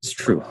 It's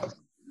true.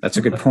 That's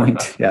a good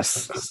point.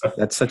 Yes,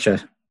 that's such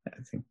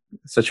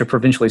a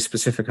provincially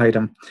specific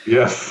item.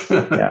 Yes.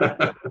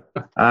 Yeah.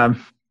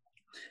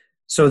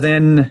 So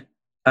then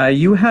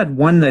you had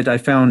one that I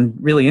found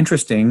really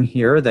interesting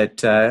here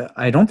that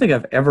I don't think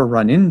I've ever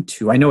run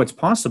into. I know it's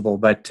possible,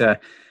 but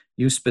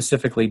you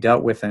specifically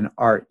dealt with an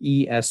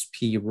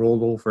RESP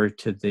rollover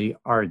to the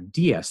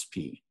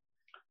RDSP.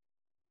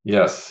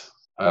 Yes,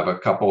 I have a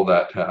couple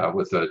that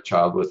with a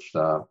child with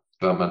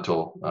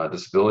developmental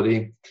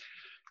disability.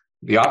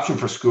 The option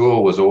for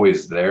school was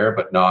always there,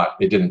 but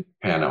it didn't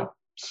pan out.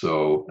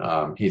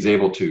 So he's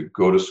able to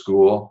go to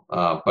school,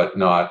 but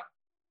not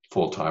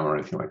full-time or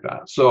anything like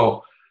that.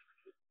 So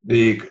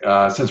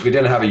since we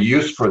didn't have a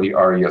use for the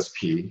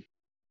RESP,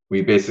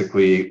 we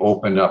basically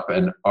opened up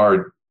an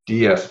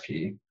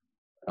RDSP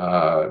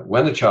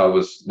when the child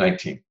was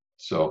 19.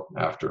 So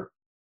after,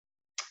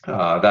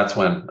 that's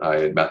when I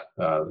had met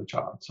the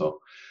child. So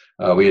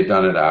we had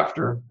done it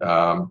after.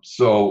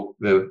 So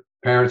the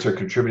parents are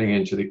contributing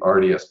into the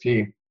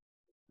RDSP.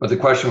 But the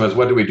question was,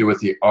 what do we do with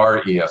the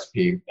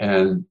RESP?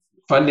 And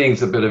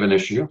funding's a bit of an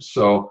issue.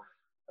 So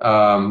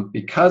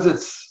because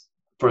it's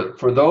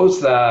for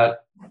those that,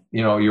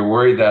 you're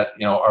worried that,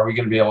 are we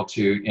going to be able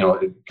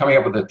to, coming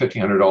up with the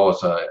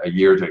 $1,500 a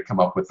year to come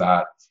up with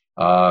that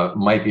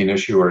might be an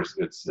issue, or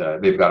it's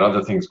they've got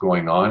other things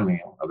going on,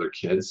 other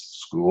kids,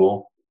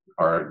 school,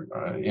 or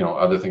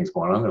other things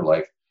going on in their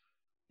life.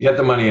 Get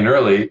the money in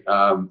early.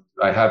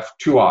 I have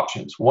 2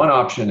 options. One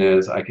option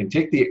is I can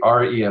take the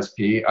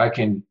RESP, I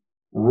can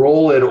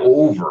roll it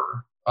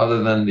over,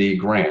 other than the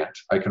grant,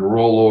 I can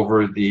roll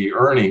over the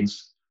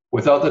earnings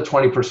without the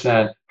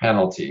 20%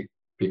 penalty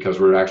because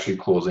we're actually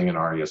closing an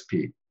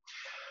RESP.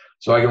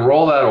 So I can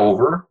roll that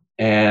over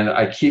and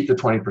I keep the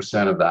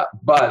 20% of that,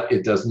 but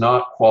it does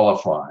not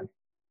qualify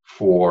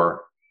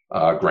for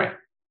grant.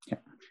 Yeah.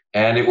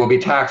 And it will be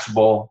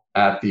taxable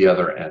at the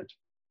other end,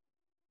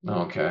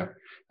 okay,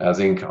 as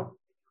income.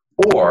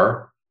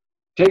 Or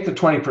take the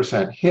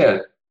 20%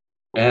 hit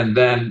and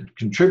then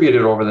contribute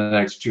it over the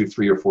next 2,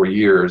 3, or 4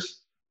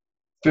 years.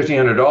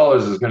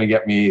 $1,500 is going to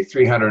get me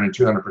 300 and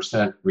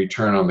 200%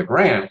 return on the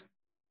grant.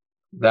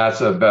 That's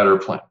a better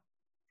plan.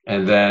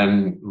 And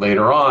then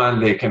later on,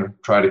 they can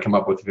try to come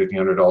up with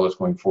 $1,500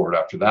 going forward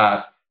after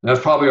that. And that's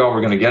probably all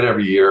we're going to get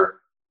every year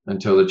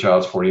until the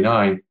child's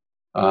 49,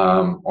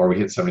 or we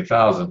hit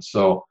 70,000.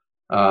 So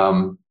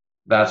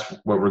that's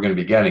what we're going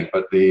to be getting.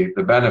 But the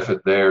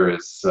benefit there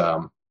is,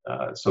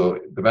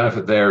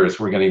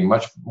 we're getting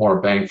much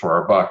more bang for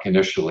our buck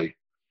initially,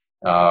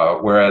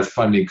 whereas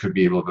funding could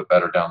be a little bit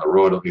better down the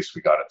road. At least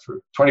we got it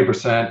through.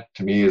 20%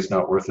 to me is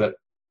not worth it.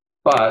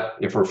 But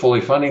if we're fully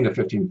funding the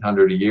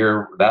 $1,500 a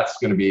year, that's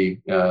going to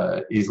be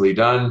easily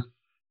done.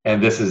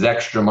 And this is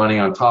extra money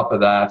on top of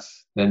that.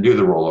 Then do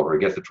the rollover,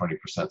 get the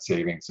 20%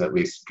 savings at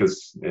least,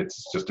 because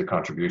it's just a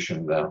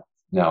contribution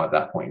now at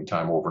that point in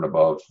time over and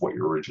above what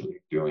you're originally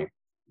doing.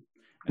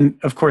 And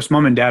of course,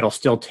 mom and dad will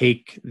still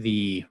take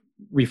the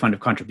refund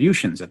of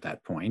contributions at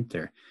that point.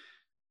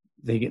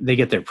 They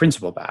get their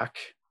principal back.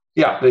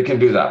 Yeah, they can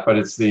do that, but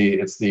it's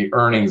the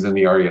earnings in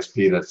the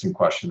RESP that's in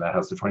question that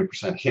has the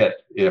 20%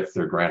 hit if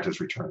their grant is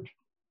returned.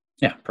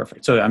 Yeah,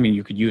 perfect. So, I mean,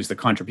 you could use the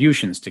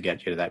contributions to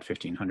get you to that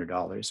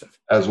 $1,500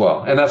 as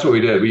well, and that's what we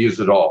did. We used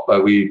it all,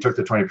 but we took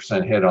the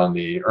 20% hit on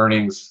the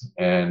earnings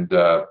and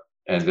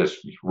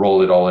just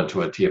rolled it all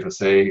into a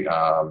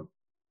TFSA,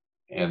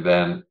 and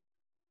then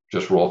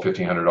just roll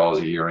 $1,500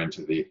 a year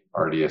into the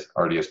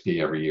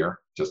RDSP every year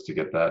just to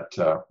get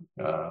that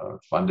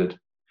funded.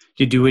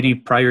 Did you do any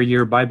prior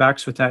year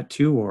buybacks with that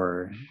too,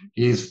 or?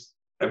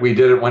 We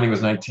did it when he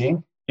was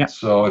 19. Yeah.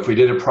 So if we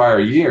did it prior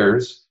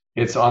years,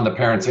 it's on the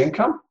parent's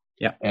income.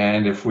 Yeah.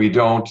 And if we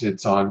don't,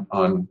 it's on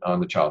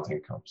the child's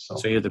income. So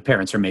the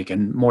parents are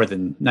making more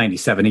than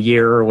 97 a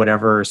year or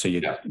whatever. So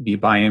you'd be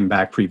buying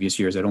back previous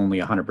years at only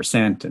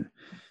 100% and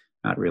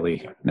not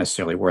really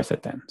necessarily worth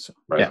it then. So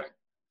right.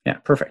 Yeah,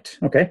 perfect.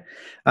 Okay.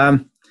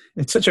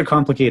 It's such a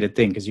complicated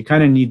thing because you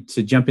kind of need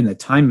to jump in the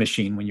time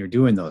machine when you're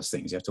doing those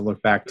things. You have to look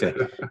back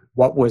to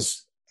what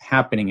was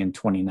happening in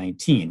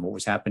 2019, what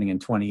was happening in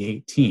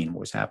 2018, what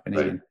was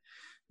happening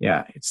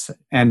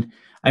and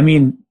I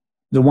mean,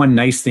 the one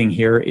nice thing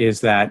here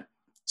is that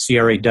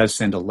CRA does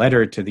send a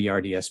letter to the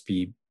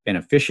RDSP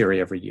beneficiary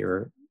every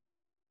year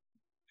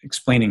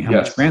explaining how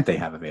much grant they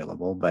have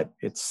available, but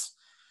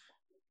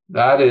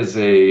that is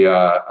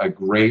a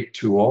great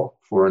tool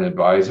for an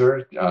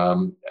advisor.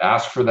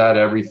 Ask for that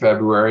every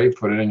February,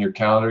 put it in your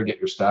calendar, get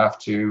your staff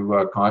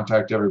to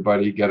contact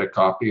everybody, get a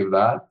copy of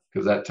that,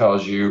 because that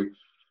tells you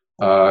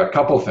a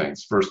couple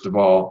things. First of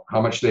all, how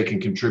much they can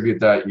contribute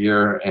that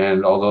year,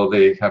 and although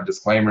they have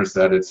disclaimers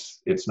that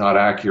it's not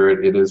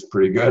accurate, it is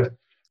pretty good.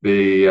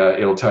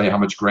 It'll tell you how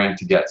much grant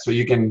to get. So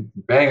you can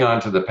bang on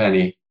to the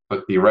penny,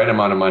 put the right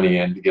amount of money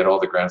in to get all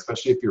the grants,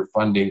 especially if you're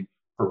funding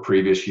for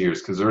previous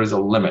years, because there is a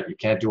limit. You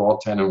can't do all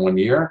 10 in 1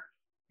 year.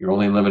 You're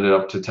only limited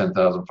up to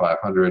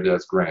 10,500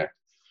 as grant.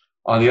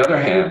 On the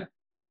other hand,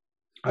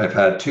 I've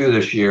had 2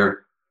 this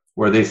year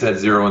where they said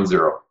 0 and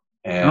 0.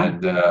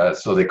 And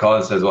so they call it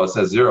and says, well, it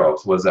says 0.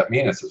 So what does that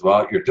mean? It says,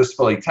 well, your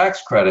disability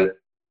tax credit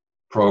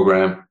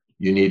program,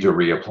 you need to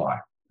reapply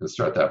and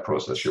start that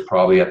process. You're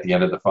probably at the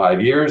end of the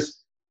 5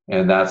 years,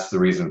 and that's the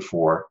reason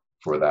for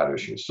that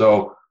issue.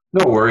 So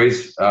no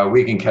worries.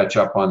 We can catch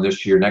up on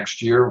this year,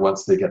 next year,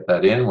 once they get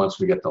that in, once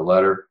we get the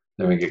letter.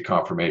 Then we get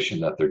confirmation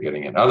that they're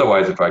getting it.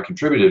 Otherwise, if I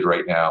contributed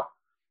right now,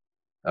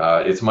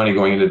 it's money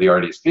going into the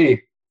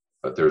RDSP,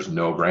 but there's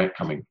no grant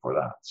coming for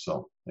that.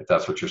 So if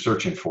that's what you're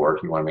searching for,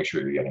 you want to make sure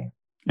you're getting it.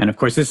 And of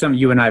course, this is something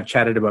you and I have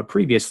chatted about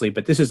previously,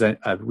 but this is a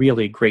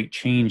really great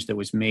change that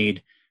was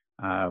made,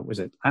 was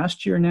it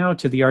last year now,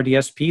 to the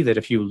RDSP, that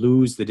if you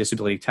lose the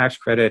disability tax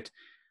credit,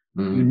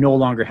 you no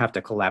longer have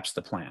to collapse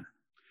the plan.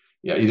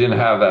 Yeah, you didn't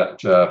have that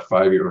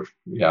 5-year,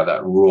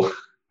 that rule.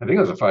 I think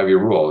it was a 5-year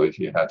rule if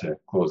you had to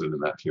close it in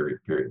that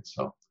period.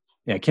 So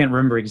yeah, I can't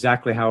remember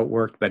exactly how it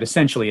worked, but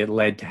essentially it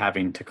led to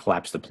having to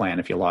collapse the plan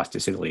if you lost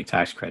disability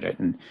tax credit,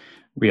 and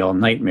real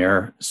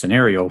nightmare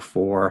scenario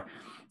for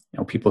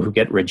people who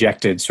get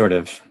rejected sort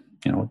of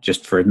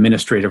just for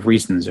administrative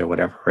reasons or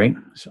whatever, right?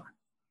 So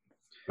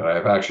but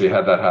I've actually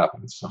had that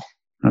happen. So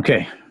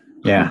okay,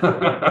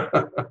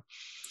 yeah.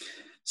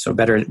 So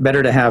better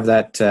to have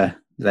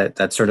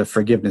that sort of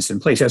forgiveness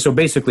in place. Yeah, so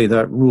basically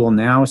the rule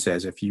now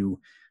says if you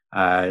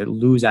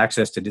lose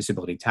access to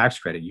disability tax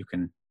credit, you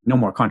can no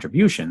more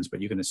contributions,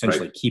 but you can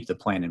essentially keep the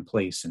plan in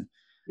place and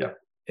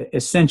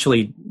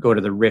essentially go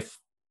to the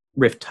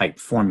RIF type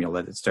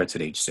formula that starts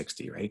at age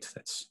 60, right?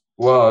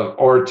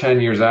 Or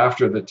 10 years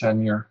after the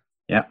tenure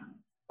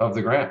of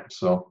the grant.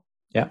 So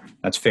yeah,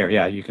 that's fair.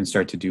 Yeah, you can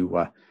start to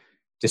do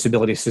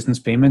disability assistance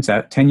payments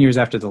at 10 years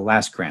after the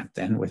last grant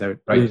then without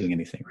losing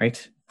anything,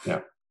 right? Yeah.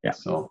 Yeah.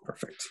 So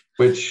perfect.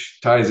 Which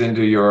ties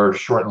into your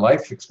shortened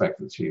life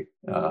expectancy.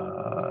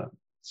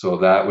 So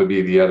that would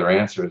be the other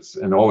answers.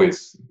 And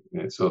always,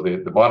 so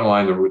the bottom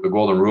line, the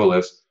golden rule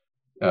is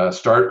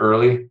start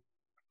early,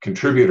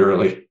 contribute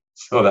early,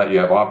 so that you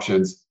have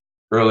options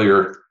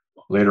earlier,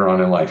 later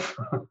on in life.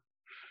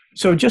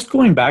 So just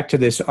going back to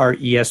this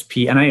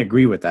RESP, and I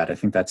agree with that. I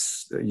think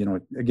that's,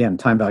 again,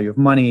 time value of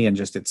money, and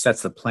just it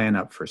sets the plan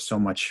up for so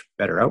much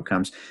better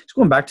outcomes. Just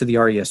going back to the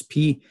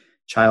RESP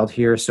child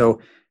here.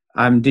 So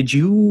did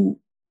you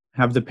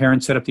have the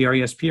parents set up the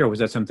RESP, or was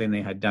that something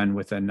they had done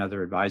with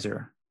another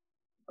advisor?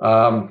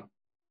 I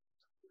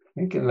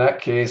think in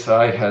that case,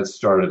 I had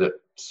started it.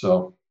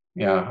 So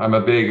yeah, I'm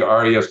a big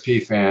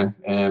RESP fan,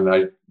 and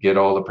I get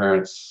all the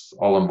parents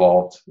all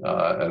involved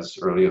as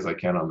early as I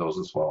can on those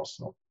as well.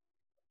 So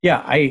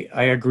yeah,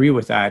 I agree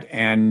with that.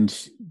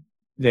 And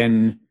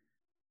then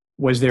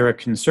was there a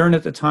concern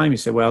at the time? You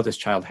said, well, this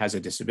child has a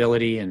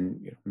disability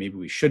and maybe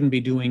we shouldn't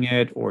be doing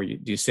it. Or do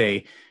you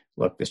say,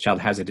 look, this child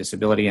has a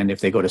disability, and if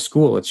they go to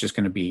school, it's just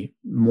going to be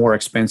more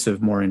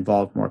expensive, more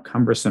involved, more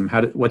cumbersome.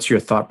 What's your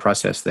thought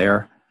process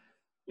there?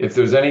 If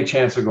there's any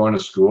chance of going to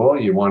school,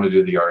 you want to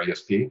do the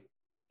RESP.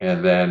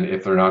 And then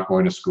if they're not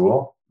going to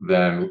school,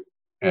 and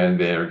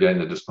they're getting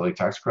the disability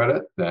tax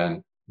credit,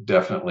 then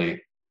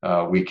definitely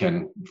we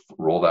can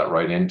roll that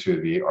right into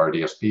the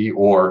RDSP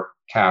or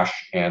cash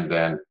and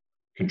then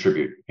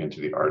contribute into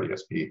the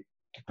RDSP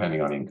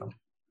depending on income.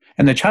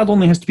 And the child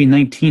only has to be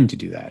 19 to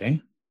do that, eh?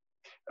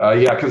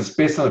 Yeah, because it's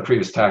based on the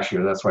previous tax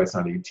year. That's why it's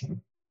not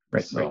 18.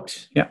 Right, so.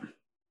 Right. Yeah.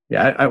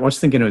 Yeah, I was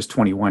thinking it was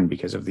 21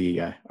 because of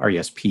the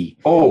RESP.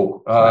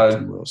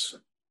 Rules.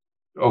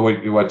 Oh,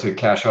 wait, you want to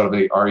cash out of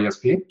the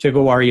RESP? To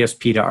go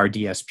RESP to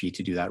RDSP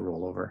to do that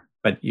rollover.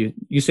 But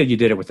you said you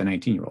did it with a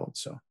 19-year-old,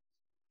 so.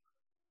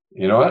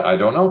 You know what? I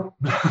don't know.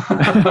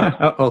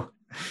 Uh-oh.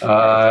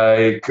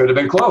 I could have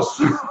been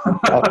close.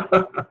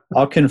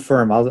 I'll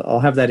confirm. I'll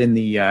have that in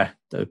the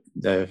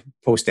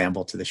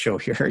postamble to the show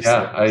here.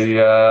 Yeah, you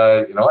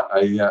know what?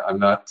 I'm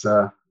not.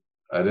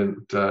 I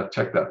didn't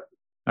check that.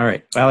 All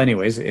right. Well,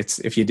 anyways,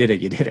 if you did it,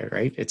 you did it,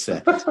 right? It's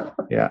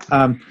yeah.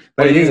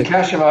 But you can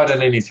cash them out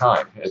at any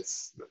time.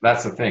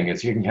 That's the thing.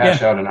 Is you can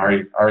cash out an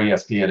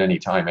RESP at any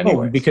time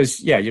anyway.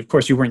 Because of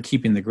course you weren't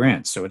keeping the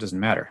grant, so it doesn't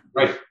matter.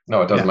 Right.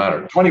 No, it doesn't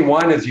matter.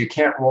 21 is you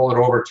can't roll it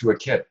over to a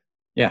kid.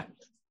 Yeah.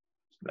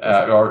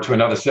 Or to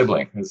another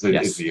sibling is the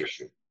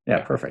issue.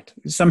 Yeah, perfect.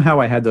 Somehow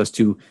I had those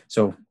two,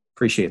 so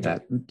appreciate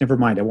that. Never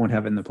mind, I won't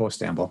have it in the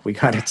postamble. We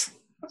got it.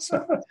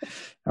 So,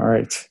 all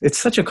right. It's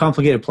such a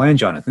complicated plan,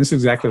 Jonathan. This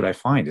is exactly what I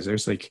find is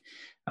there's like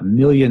a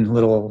million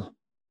little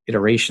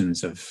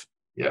iterations of.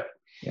 Yeah.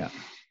 Yeah.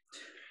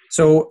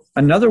 So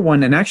another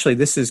one, and actually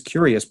this is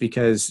curious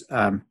because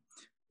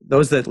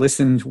those that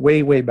listened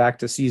way back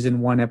to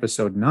season 1,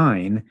 episode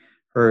 9,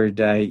 heard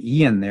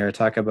Ian there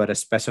talk about a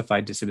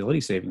specified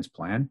disability savings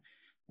plan.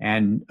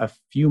 And a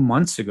few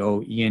months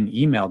ago, Ian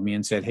emailed me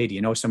and said, hey, do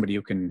you know somebody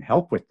who can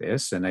help with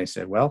this? And I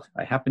said, well,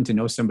 I happen to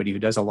know somebody who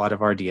does a lot of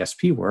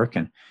RDSP work.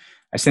 And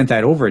I sent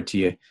that over to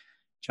you,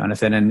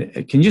 Jonathan. And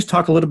can you just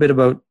talk a little bit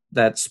about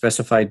that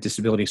specified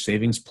disability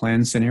savings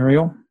plan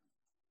scenario?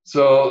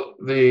 So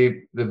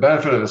the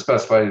benefit of a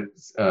specified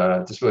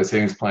disability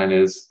savings plan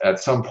is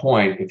at some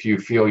point, if you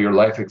feel your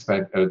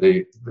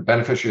the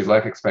beneficiary's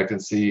life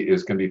expectancy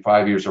is going to be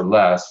 5 years or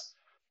less,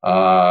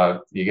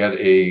 you get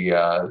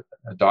a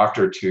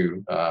doctor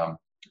to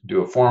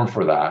do a form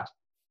for that.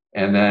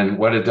 And then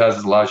what it does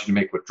is allows you to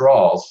make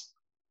withdrawals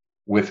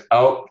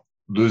without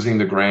losing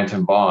the grant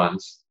and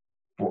bonds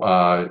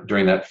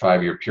during that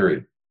 5-year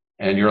period.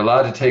 And you're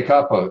allowed to take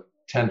up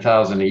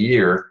 $10,000 a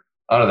year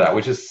out of that,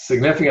 which is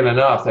significant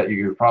enough that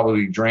you could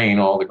probably drain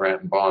all the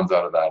grant and bonds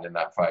out of that in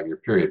that 5-year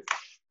period,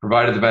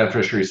 provided the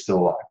beneficiary is still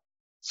alive.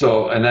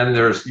 So, and then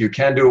you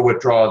can do a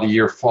withdrawal the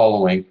year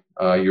following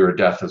your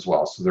death as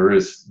well. So there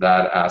is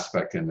that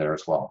aspect in there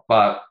as well.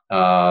 But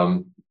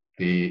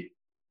the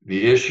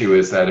issue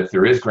is that if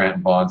there is grant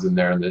and bonds in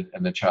there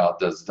and the child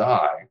does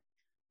die,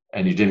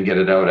 and you didn't get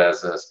it out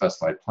as a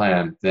specified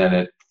plan, then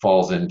it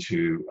falls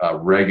into a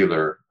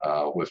regular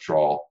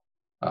withdrawal,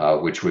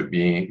 which would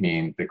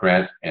mean the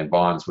grant and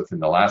bonds within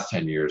the last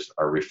 10 years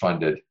are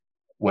refunded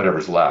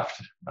whatever's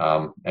left.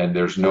 And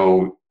there's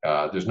no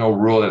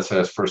rule that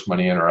says first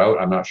money in or out.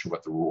 I'm not sure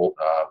what the rule,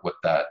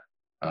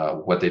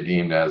 what they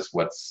deemed as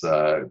what's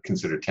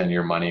considered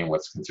 10-year money and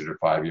what's considered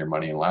 5-year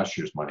money and last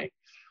year's money.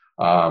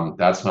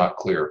 That's not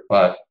clear,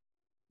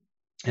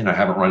 and I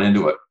haven't run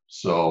into it.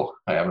 So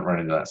I haven't run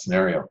into that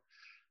scenario.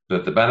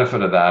 The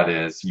benefit of that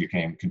is you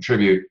can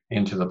contribute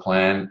into the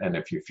plan, and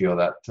if you feel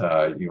that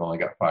you only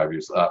got 5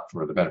 years left,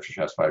 or the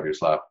beneficiary has 5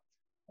 years left,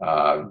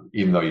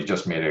 even though you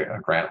just made a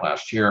grant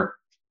last year,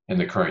 in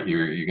the current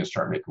year you can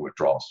start making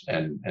withdrawals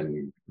and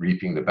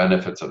reaping the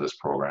benefits of this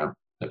program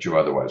that you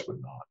otherwise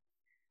would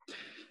not.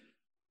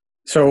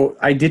 So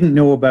I didn't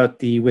know about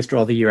the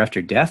withdrawal the year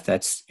after death.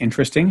 That's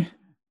interesting.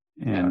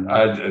 And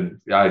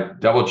I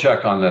double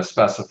check on the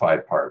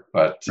specified part,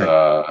 but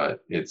right.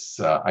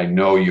 I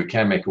know you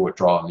can make a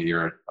withdrawal in the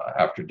year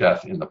after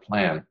death in the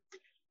plan,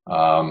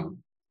 and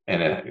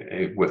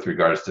with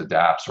regards to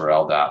DAPs or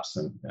LDAPs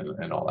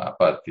and all that.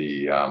 But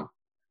the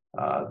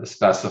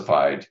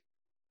specified,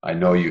 I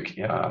know you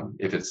can,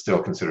 if it's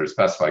still considered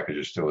specified because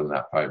you're still in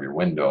that 5-year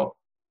window,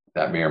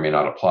 that may or may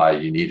not apply.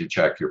 You need to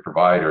check your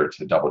provider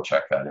to double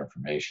check that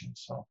information.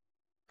 So.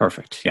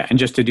 Perfect. Yeah. And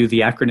just to do the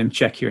acronym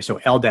check here. So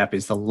LDAP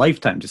is the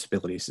Lifetime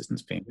Disability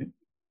Assistance Payment,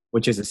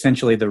 which is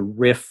essentially the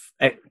RIF,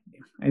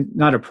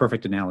 not a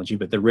perfect analogy,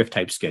 but the RIF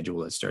type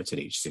schedule that starts at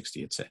age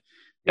 60. It's a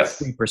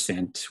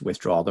 3%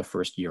 withdrawal the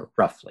first year,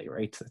 roughly,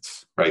 right?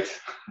 That's right.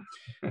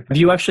 Have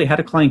you actually had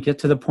a client get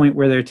to the point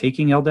where they're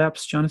taking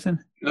LDAPs,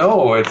 Jonathan?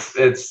 No, it's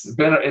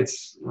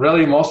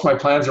really, most of my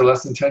plans are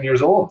less than 10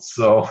 years old.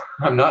 So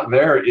I'm not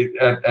there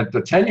at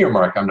the 10-year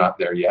mark. I'm not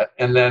there yet.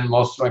 And then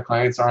most of my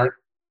clients aren't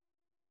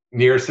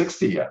near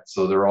 60 yet.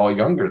 So they're all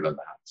younger than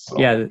that. So.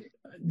 Yeah.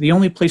 The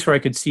only place where I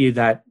could see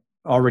that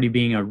already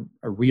being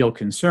a real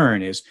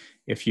concern is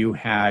if you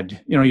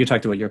had, you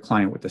talked about your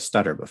client with the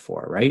stutter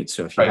before, right?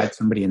 So if you had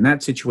somebody in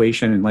that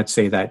situation, and let's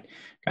say that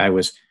guy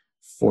was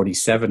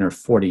 47 or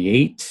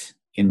 48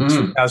 in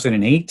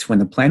 2008 when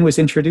the plan was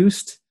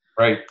introduced.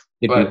 Right.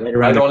 But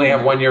I'd only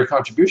have 1 year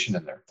contribution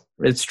in there.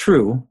 It's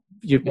true.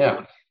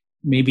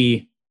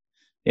 Maybe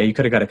you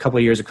could have got a couple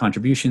of years of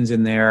contributions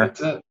in there.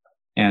 That's it.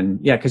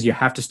 And because you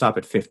have to stop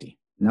at 50.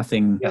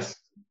 Nothing. Yes.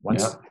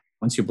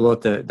 Once you blow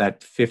out that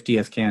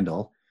 50th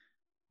candle.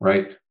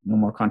 Right. No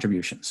more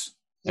contributions.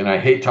 And I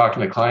hate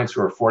talking to clients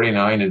who are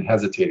 49 and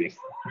hesitating.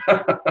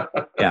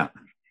 Yeah.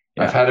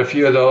 I've had a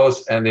few of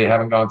those and they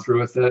haven't gone through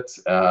with it.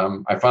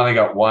 I finally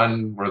got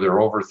one where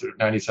they're over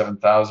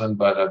 97,000,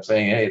 but I'm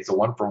saying, hey, it's a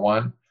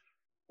 1-for-1.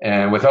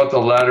 And without the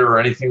letter or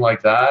anything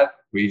like that,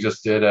 we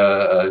just did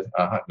a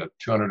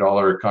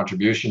 $200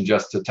 contribution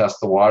just to test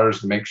the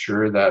waters to make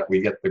sure that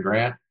we get the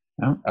grant.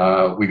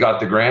 Oh. We got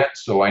the grant,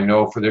 so I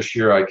know for this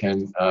year we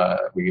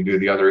can do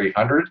the other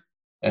 800,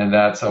 and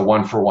that's a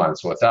 1-for-1.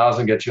 So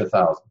 1,000 gets you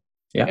 1,000.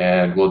 Yeah.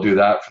 And we'll do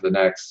that for the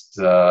next,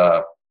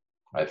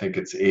 I think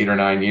it's 8 or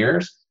 9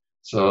 years.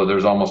 So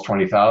there's almost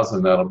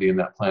 20,000 that'll be in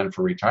that plan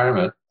for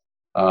retirement,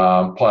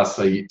 plus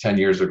 10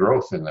 years of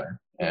growth in there.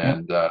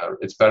 And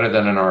it's better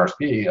than an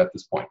RSP at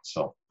this point.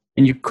 So.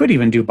 And you could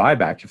even do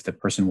buyback if the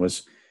person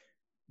was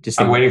just.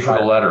 I'm waiting for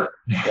the letter.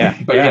 Yeah.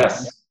 But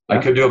yes, I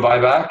could do a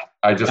buyback.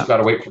 I just got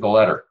to wait for the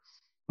letter.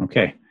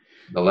 Okay.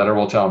 The letter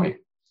will tell me.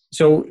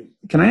 So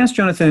can I ask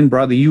Jonathan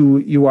broadly,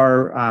 you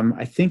are,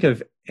 I think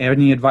of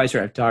any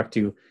advisor I've talked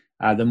to,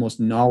 the most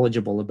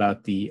knowledgeable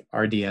about the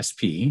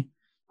RDSP.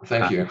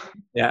 Thank you.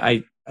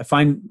 I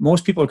find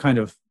most people are kind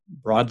of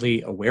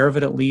broadly aware of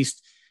it at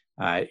least.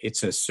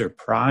 It's a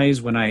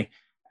surprise when I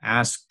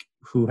ask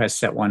who has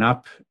set one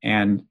up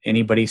and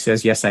anybody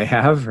says, yes, I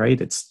have, right?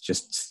 It's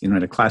just, in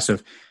a class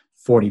of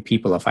 40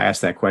 people, if I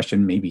ask that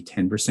question, maybe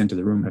 10% of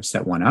the room have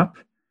set one up.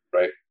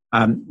 Right.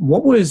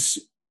 What was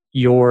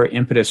your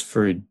impetus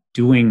for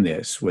doing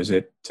this? Was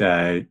it,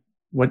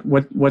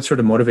 what sort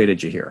of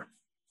motivated you here?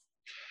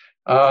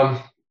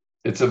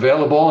 It's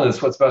available and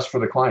it's what's best for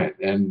the client.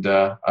 And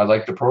I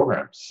like the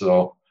program.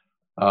 So,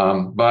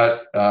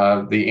 but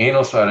the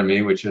anal side of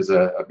me, which is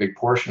a big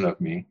portion of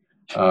me,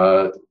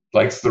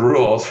 likes the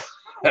rules.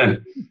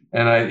 and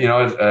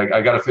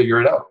I got to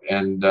figure it out.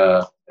 And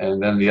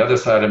then the other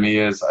side of me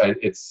is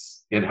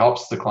it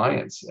helps the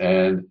clients.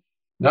 And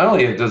not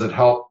only does it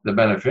help the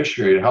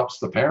beneficiary, it helps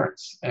the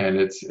parents. And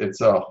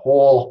it's a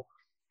whole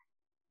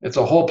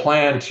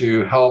plan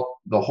to help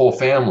the whole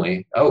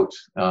family out.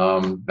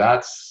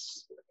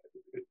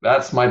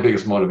 That's my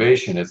biggest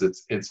motivation is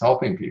it's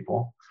helping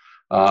people.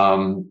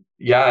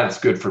 It's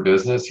good for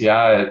business.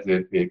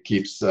 It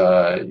keeps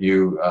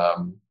you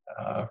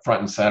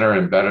front and center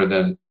and better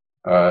than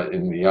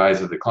in the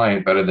eyes of the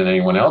client, better than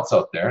anyone else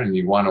out there. And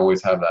you want to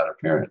always have that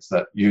appearance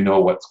that you know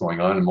what's going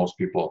on. And most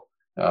people,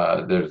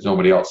 there's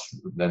nobody else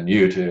than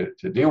you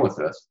to deal with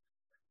this.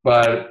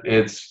 But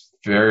it's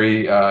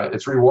very,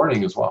 it's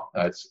rewarding as well.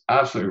 It's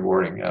absolutely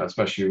rewarding,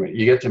 especially when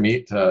you get to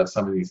meet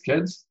some of these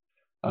kids.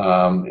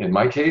 In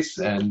my case,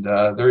 and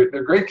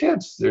they're great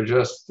kids. They're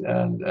just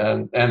and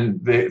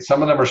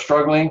some of them are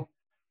struggling.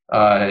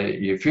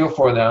 You feel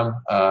for them.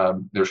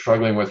 They're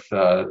struggling with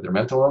their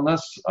mental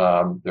illness,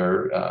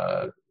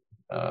 their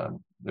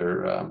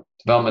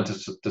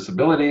developmental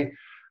disability,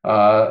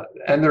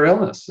 and their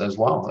illness as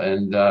well.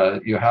 And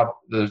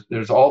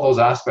there's all those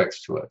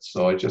aspects to it.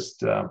 So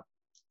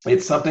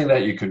it's something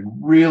that you could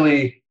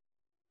really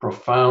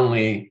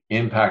profoundly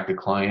impact the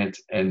client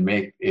and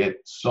make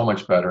it so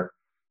much better.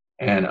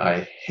 And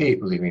I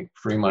hate leaving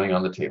free money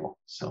on the table.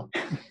 So,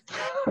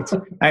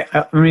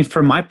 I mean,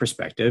 from my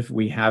perspective,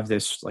 we have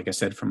this, like I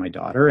said, for my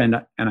daughter, and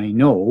I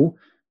know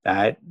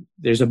that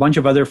there's a bunch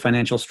of other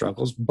financial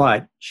struggles,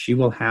 but she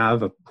will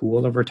have a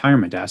pool of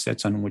retirement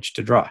assets on which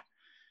to draw.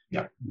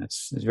 Yeah,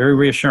 it's very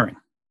reassuring.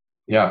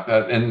 Yeah,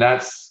 and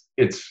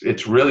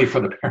it's really for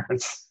the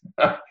parents.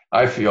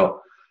 I feel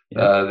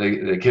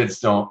the kids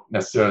don't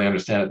necessarily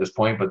understand at this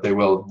point, but they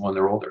will when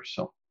they're older.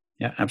 So.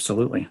 Yeah,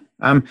 absolutely.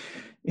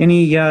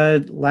 Any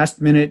last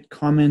minute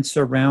comments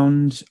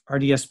around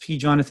RDSP,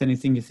 Jonathan?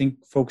 Anything you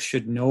think folks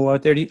should know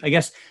out there? I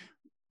guess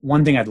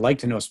one thing I'd like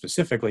to know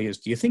specifically is,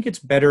 do you think it's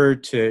better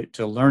to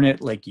learn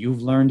it like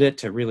you've learned it,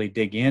 to really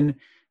dig in,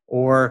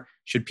 or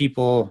should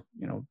people,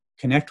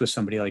 connect with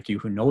somebody like you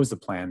who knows the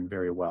plan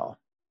very well?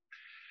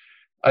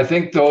 I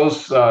think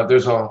those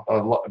there's a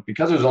lot,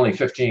 because there's only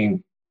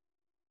 15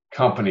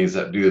 companies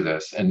that do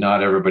this, and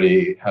not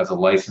everybody has a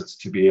license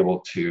to be able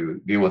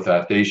to deal with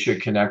that. They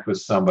should connect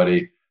with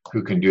somebody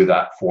who can do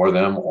that for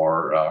them,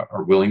 or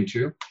are willing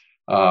to,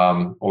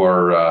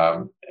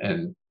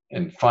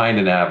 and find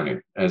an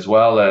avenue, as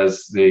well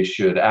as they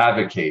should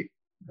advocate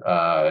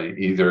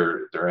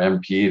either their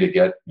MP to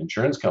get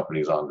insurance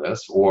companies on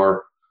this,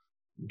 or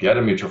get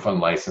a mutual fund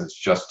license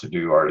just to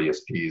do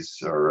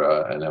RDSPs, or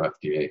an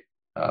MFDA,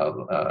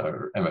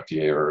 or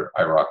MFDA or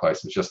IROC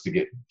license, just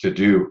to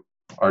do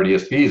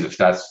RDSPs, if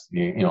that's,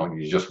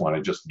 you just want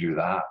to just do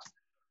that.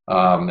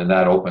 And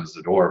that opens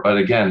the door. But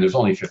again, there's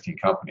only 15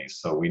 companies,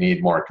 so we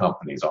need more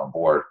companies on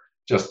board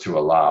just to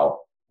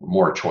allow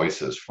more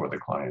choices for the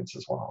clients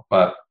as well.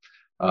 But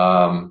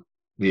I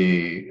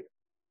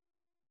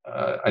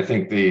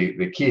think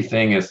the key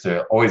thing is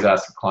to always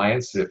ask the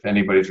clients if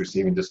anybody's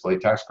receiving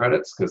disability tax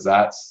credits, because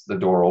that's the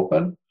door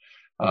open.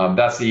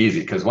 That's the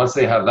easy, because once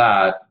they have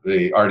that,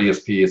 the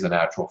RDSP is a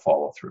natural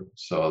follow through.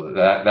 So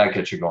that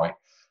gets you going.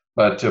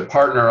 But to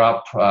partner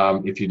up,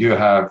 if you do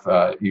have,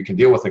 you can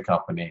deal with a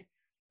company.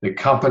 The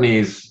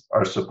companies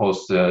are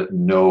supposed to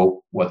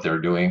know what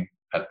they're doing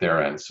at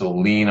their end. So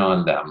lean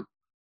on them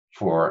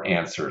for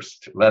answers.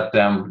 Let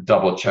them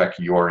double check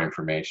your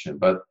information.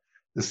 But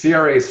the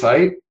CRA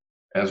site,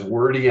 as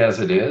wordy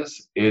as it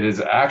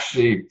is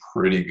actually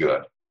pretty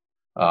good.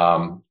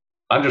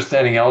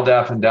 Understanding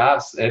LDAP and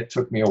DAPs, it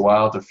took me a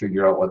while to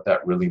figure out what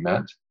that really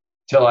meant,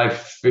 till I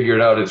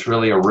figured out it's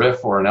really a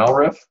RIF or an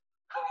LRIF,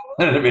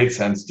 and it made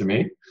sense to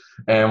me.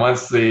 And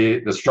once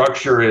the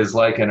structure is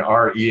like an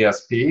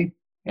RESP,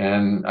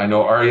 and I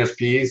know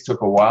RESPs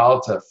took a while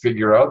to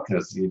figure out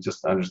because you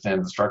just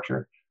understand the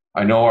structure.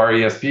 I know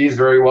RESPs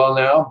very well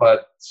now,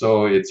 but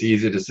so it's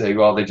easy to say,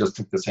 well, they just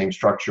took the same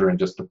structure and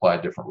just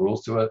applied different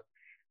rules to it.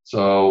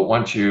 So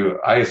once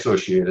I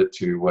associate it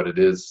to what it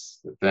is,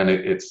 then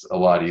it's a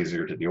lot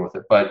easier to deal with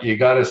it. But you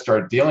got to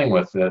start dealing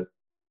with it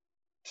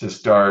to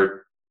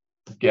start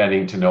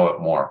getting to know it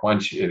more.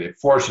 Once it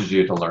forces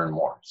you to learn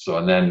more. So,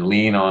 and then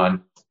lean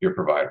on your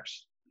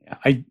providers. Yeah,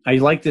 I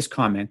like this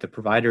comment. The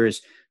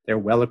providers, they're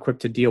well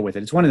equipped to deal with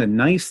it. It's one of the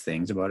nice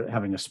things about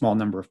having a small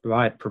number of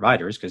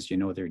providers, because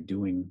they're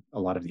doing a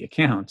lot of the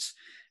accounts.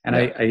 And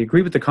yeah. I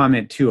agree with the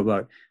comment too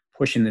about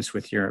pushing this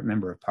with your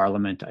member of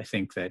parliament. I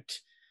think that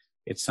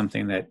it's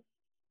something that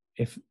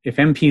if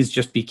MPs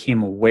just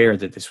became aware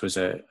that this was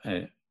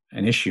an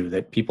issue,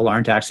 that people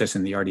aren't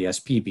accessing the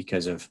RDSP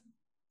because of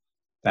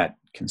that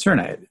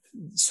concern,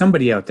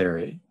 somebody out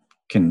there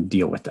can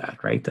deal with that,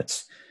 right?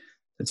 That's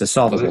a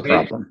solvable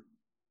problem.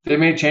 They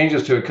made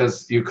changes to it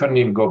because you couldn't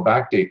even go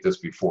backdate this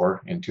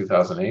before in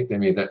 2008. They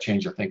made that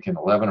change, I think, in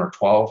 11 or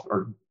 12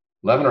 or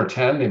 11 or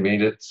 10. They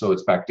made it so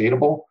it's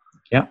backdatable.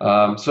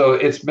 Yeah. So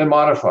it's been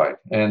modified,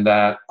 and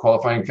that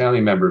qualifying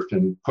family member's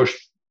been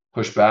pushed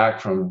back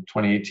from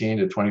 2018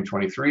 to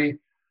 2023.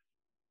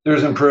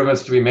 There's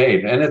improvements to be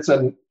made, and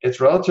it's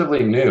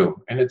relatively new,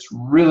 and it's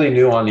really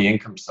new on the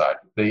income side.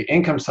 The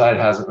income side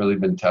hasn't really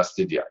been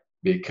tested yet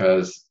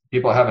because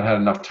people haven't had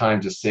enough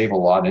time to save a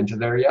lot into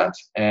there yet,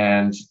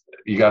 and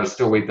you got to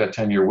still wait that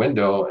 10-year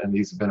window, and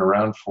these have been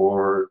around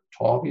for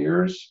 12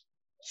 years,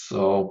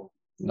 so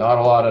not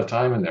a lot of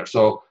time in there.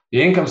 So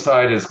the income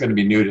side is going to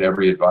be new to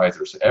every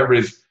advisor. So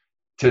everybody's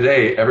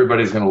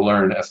going to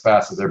learn as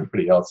fast as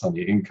everybody else on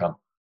the income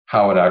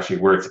how it actually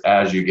works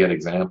as you get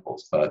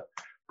examples. But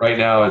right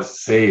now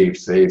it's save,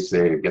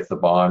 get the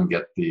bond,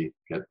 get the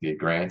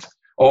grant.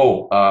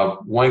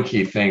 One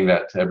key thing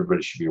that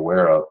everybody should be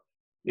aware of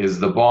is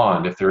the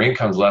bond. If their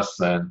income's less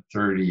than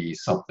 30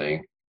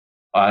 something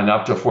and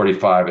up to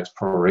 45, it's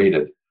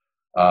prorated.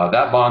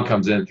 That bond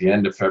comes in at the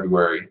end of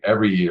February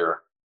every year,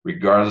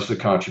 regardless of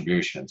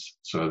contributions.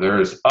 So there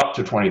is up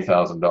to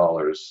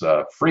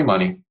 $20,000 free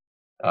money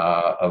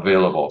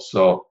available.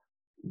 So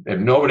if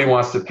nobody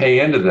wants to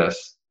pay into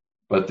this,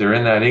 but they're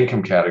in that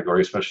income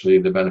category, especially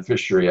the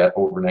beneficiary at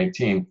over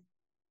 19,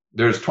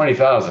 there's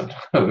 20,000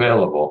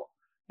 available,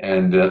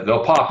 and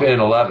they'll pop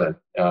in 11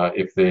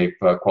 if they've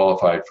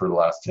qualified for the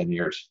last 10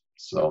 years.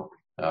 So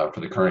for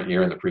the current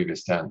year and the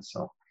previous 10.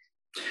 So.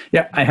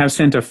 Yeah, I have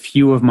sent a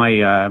few of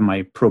my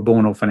my pro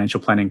bono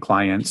financial planning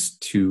clients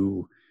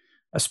to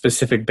a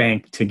specific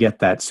bank to get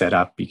that set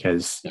up,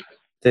 because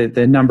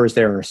the numbers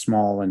there are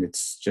small, and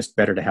it's just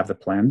better to have the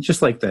plan,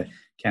 just like the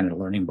Canada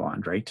Learning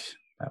Bond, right?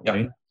 That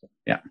way.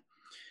 Yeah.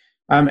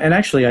 And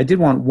actually, I did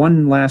want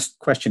one last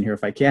question here,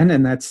 if I can,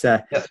 and that's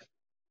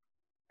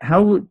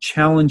how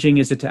challenging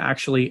is it to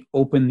actually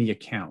open the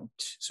account?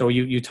 So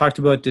you talked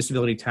about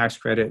disability tax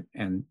credit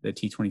and the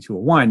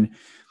T2201.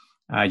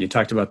 You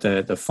talked about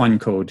the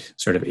fund code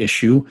sort of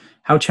issue.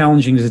 How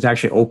challenging is it to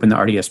actually open the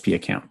RDSP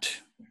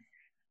account?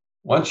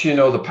 Once you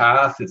know the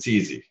path, it's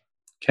easy.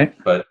 Okay.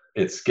 But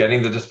it's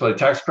getting the disability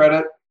tax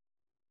credit.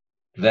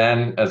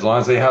 Then, as long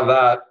as they have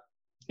that,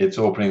 it's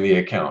opening the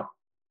account.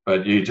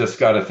 but you just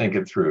got to think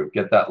it through.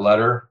 Get that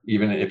letter,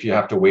 even if you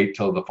have to wait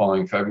till the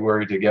following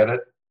February to get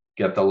it.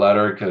 Get the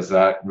letter because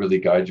that really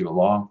guides you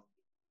along.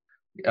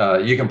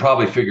 You can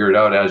probably figure it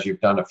out as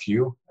you've done a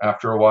few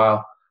after a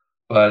while,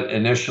 but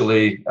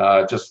initially,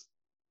 just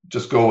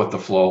go with the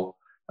flow.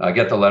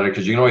 Get the letter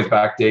because you can always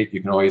backdate.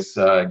 You can always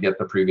get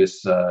the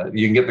previous.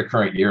 You can get the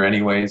current year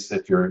anyways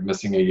if you're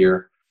missing a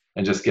year,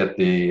 and just get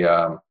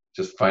the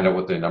just find out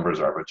what the numbers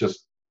are. But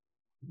just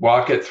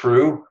walk it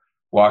through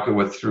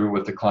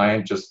with the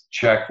client. Just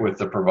check with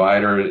the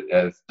provider,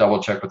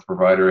 double check with the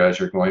provider as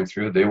you're going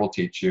through. They will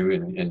teach you,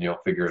 and you'll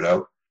figure it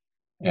out,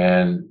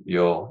 and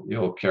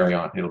you'll carry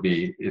on.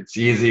 It's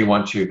easy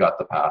once you got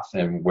the path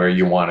and where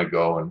you want to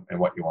go and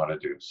what you want to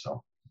do.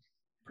 So.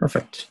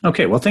 Perfect.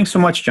 Okay. Well, thanks so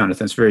much,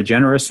 Jonathan. It's very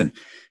generous and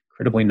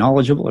incredibly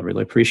knowledgeable. I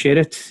really appreciate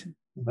it.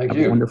 Thank you.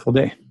 Have a wonderful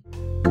day.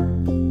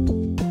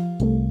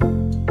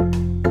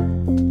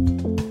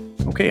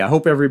 Okay. I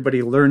hope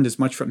everybody learned as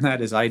much from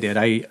that as I did.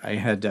 I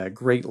had a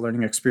great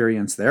learning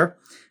experience there.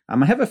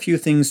 I have a few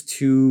things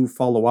to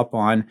follow up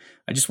on.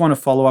 I just want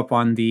to follow up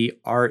on the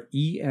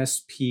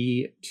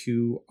RESP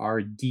to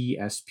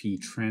RDSP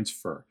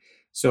transfer.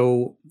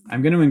 So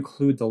I'm going to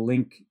include the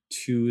link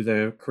to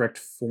the correct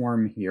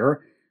form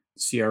here.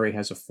 CRA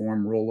has a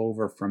form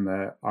rollover from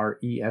the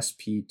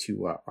RESP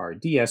to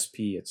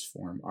RDSP. It's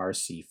form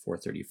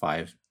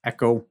RC435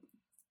 Echo.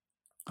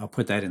 I'll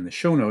put that in the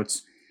show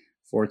notes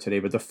for today.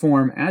 But the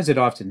form, as it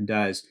often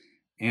does,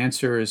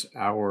 answers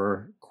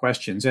our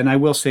questions. And I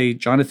will say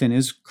Jonathan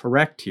is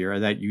correct here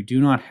that you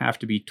do not have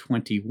to be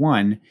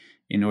 21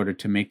 in order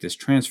to make this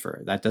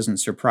transfer. That doesn't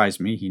surprise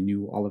me. He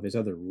knew all of his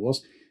other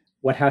rules.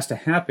 What has to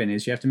happen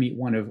is you have to meet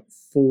one of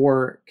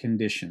 4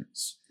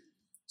 conditions.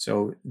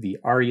 So the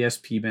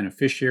RESP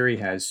beneficiary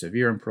has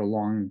severe and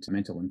prolonged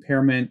mental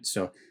impairment.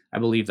 So I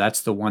believe that's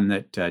the one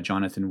that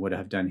Jonathan would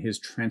have done his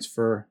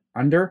transfer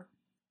under.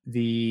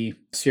 The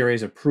CRA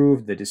has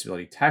approved the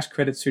disability tax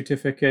credit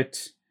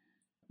certificate.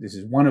 This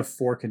is one of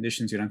 4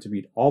 conditions. You don't have to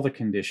meet all the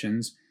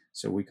conditions.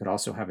 So we could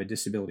also have a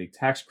disability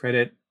tax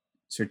credit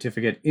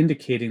certificate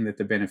indicating that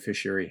the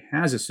beneficiary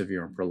has a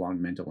severe and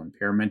prolonged mental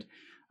impairment.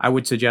 I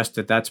would suggest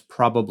that that's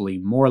probably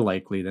more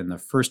likely than the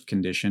first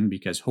condition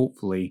because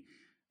hopefully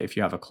if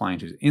you have a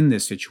client who's in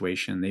this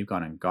situation, they've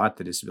gone and got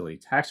the disability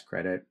tax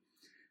credit.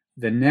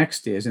 The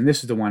next is, and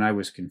this is the one I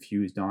was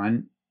confused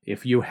on,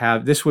 if you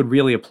have, this would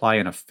really apply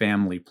in a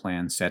family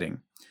plan setting.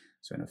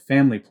 So in a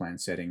family plan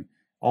setting,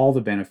 all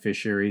the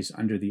beneficiaries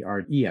under the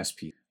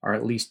RESP are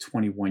at least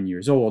 21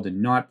 years old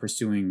and not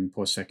pursuing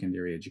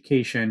post-secondary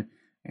education,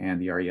 and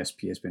the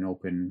RESP has been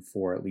open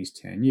for at least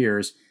 10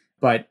 years,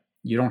 but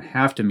you don't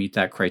have to meet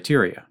that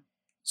criteria.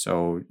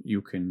 So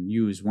you can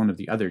use one of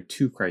the other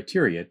 2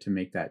 criteria to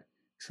make that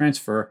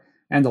transfer.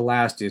 And the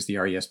last is the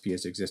RESP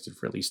has existed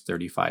for at least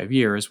 35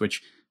 years,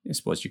 which I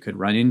suppose you could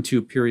run into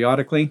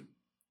periodically.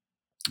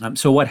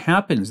 So what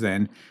happens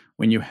then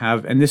when you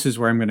have, and this is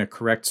where I'm going to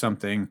correct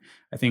something.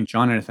 I think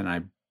Jonathan and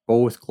I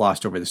both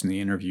glossed over this in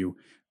the interview,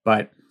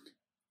 but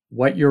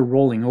what you're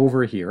rolling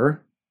over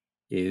here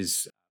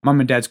is mom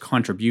and dad's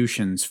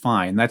contributions,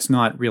 fine. That's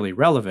not really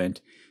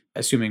relevant.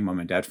 Assuming mom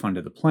and dad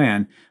funded the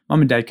plan,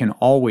 mom and dad can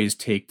always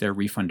take their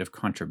refund of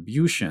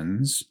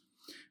contributions.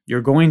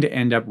 You're going to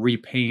end up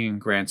repaying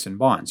grants and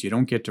bonds. You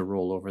don't get to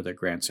roll over the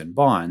grants and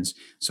bonds.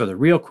 So the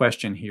real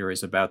question here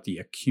is about the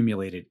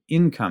accumulated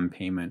income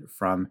payment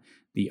from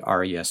the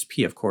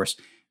RESP. Of course,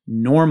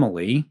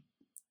 normally,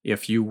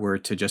 if you were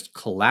to just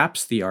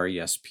collapse the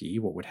RESP,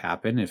 what would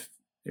happen if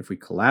we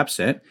collapse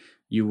it?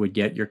 You would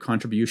get your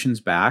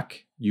contributions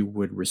back. You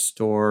would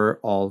restore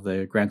all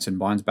the grants and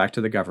bonds back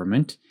to the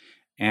government,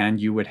 and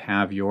you would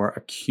have your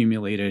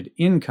accumulated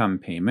income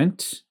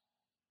payment.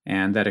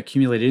 And that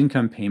accumulated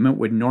income payment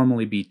would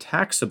normally be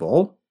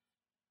taxable.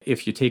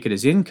 If you take it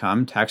as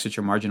income, tax at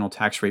your marginal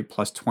tax rate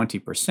plus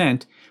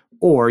 20%,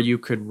 or you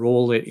could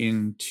roll it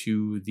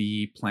into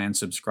the plan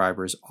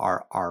subscriber's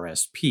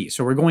RRSP.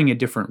 So we're going a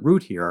different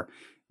route here.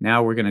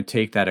 Now we're going to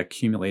take that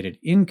accumulated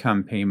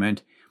income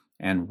payment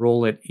and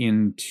roll it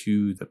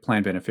into the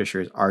plan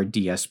beneficiary's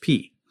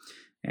RDSP.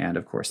 And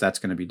of course, that's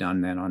going to be done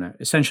then on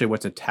essentially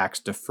what's a tax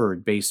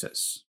deferred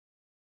basis.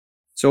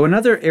 So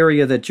another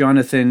area that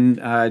Jonathan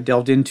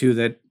delved into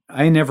that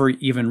I never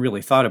even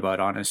really thought about,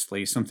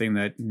 honestly, something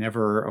that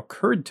never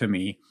occurred to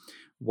me,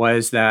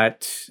 was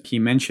that he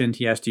mentioned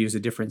he has to use a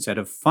different set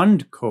of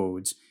fund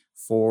codes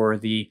for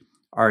the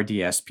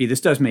RDSP.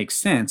 This does make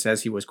sense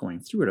as he was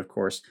going through it, of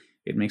course.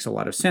 It makes a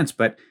lot of sense,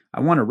 but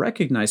I want to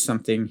recognize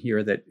something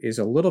here that is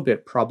a little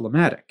bit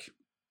problematic.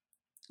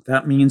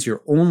 That means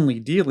you're only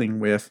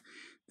dealing with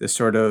the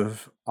sort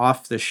of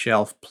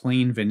off-the-shelf,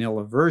 plain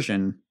vanilla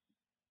version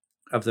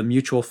of the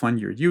mutual fund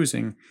you're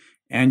using,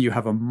 and you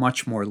have a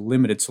much more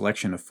limited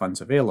selection of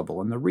funds available.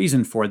 And the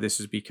reason for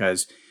this is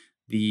because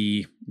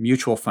the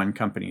mutual fund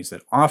companies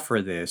that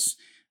offer this,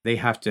 they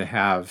have to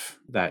have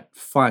that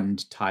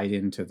fund tied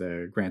into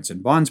the grants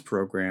and bonds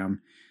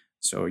program.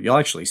 So you'll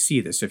actually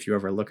see this if you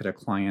ever look at a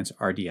client's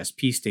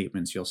RDSP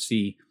statements, you'll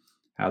see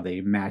how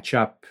they match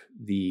up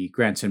the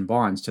grants and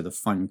bonds to the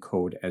fund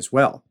code as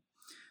well.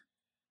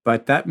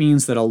 But that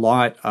means that a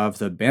lot of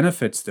the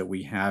benefits that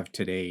we have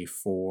today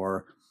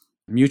for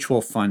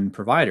mutual fund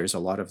providers, a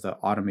lot of the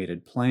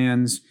automated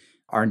plans,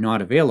 are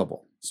not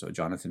available. So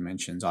Jonathan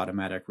mentions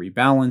automatic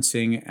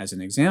rebalancing as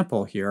an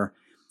example here.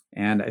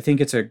 And I think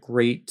it's a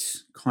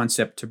great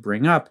concept to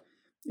bring up.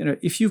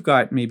 If you've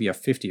got maybe a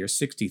 $50,000 or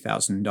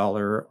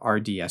 $60,000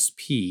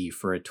 RDSP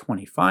for a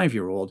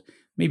 25-year-old,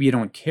 maybe you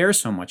don't care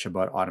so much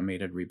about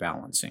automated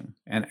rebalancing.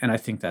 And I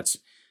think that's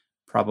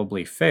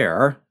probably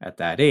fair at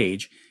that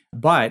age.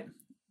 But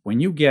when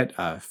you get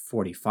a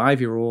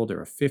 45-year-old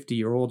or a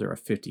 50-year-old or a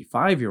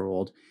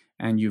 55-year-old,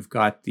 and you've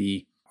got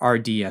the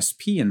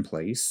RDSP in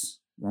place,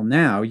 well,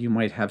 now you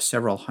might have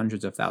several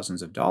hundreds of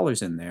thousands of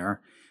dollars in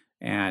there.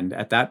 And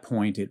at that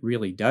point, it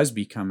really does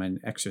become an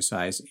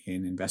exercise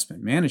in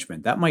investment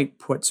management. That might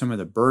put some of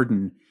the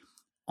burden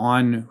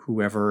on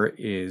whoever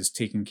is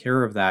taking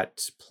care of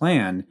that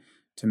plan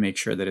to make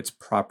sure that it's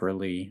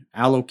properly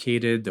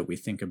allocated, that we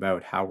think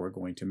about how we're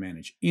going to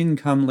manage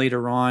income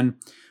later on,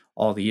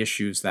 all the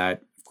issues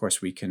that, of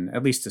course, we can,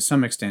 at least to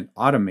some extent,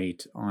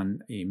 automate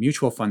on a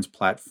mutual funds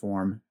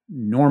platform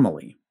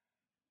normally.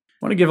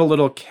 I want to give a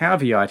little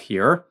caveat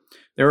here.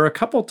 There are a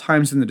couple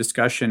times in the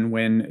discussion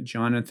when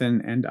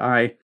Jonathan and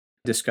I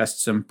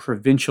discussed some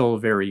provincial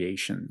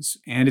variations,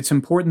 and it's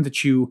important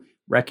that you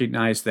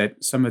recognize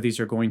that some of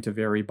these are going to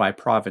vary by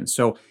province.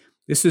 So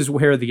this is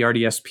where the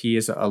RDSP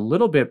is a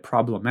little bit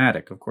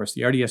problematic. Of course,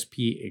 the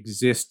RDSP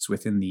exists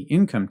within the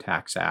Income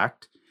Tax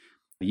Act,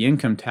 the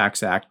Income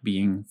Tax Act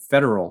being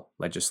federal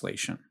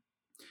legislation.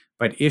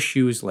 But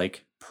issues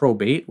like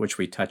probate, which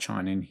we touch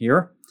on in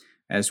here,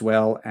 as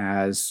well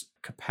as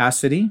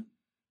capacity,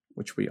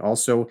 which we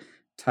also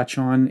touch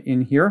on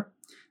in here,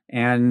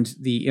 and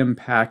the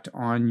impact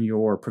on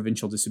your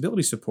provincial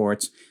disability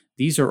supports,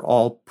 these are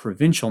all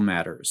provincial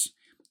matters.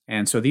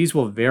 And so these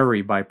will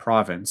vary by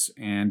province,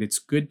 and it's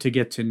good to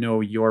get to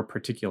know your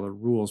particular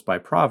rules by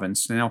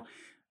province. Now,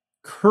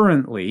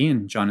 currently,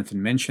 and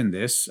Jonathan mentioned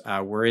this,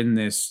 we're in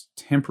this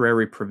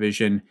temporary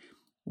provision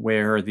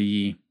where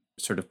the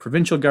sort of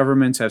provincial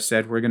governments have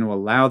said we're going to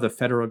allow the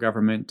federal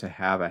government to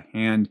have a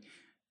hand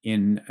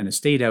in an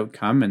estate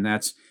outcome, and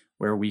that's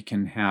where we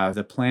can have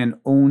the plan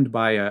owned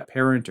by a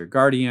parent or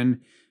guardian,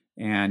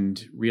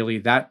 and really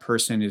that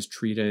person is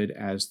treated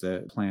as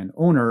the plan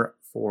owner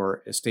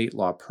for estate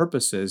law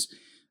purposes.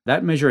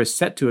 That measure is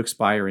set to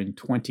expire in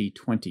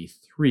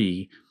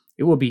 2023.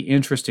 It will be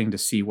interesting to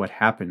see what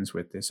happens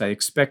with this. I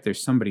expect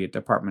there's somebody at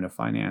Department of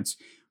Finance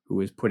who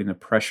is putting the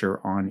pressure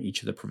on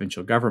each of the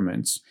provincial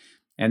governments.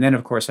 And then,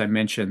 of course, I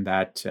mentioned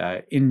that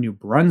in New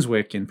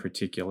Brunswick in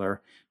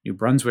particular, New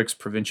Brunswick's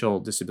Provincial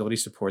Disability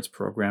Supports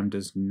Program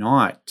does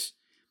not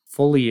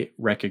fully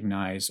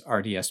recognize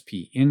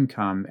RDSP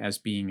income as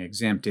being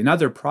exempt. In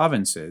other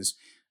provinces,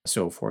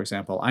 so for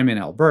example, I'm in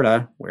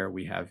Alberta, where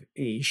we have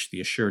AISH,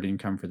 the Assured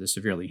Income for the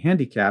Severely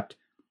Handicapped.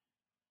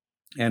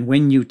 And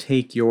when you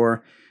take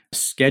your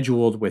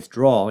scheduled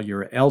withdrawal,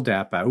 your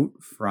LDAP out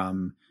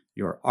from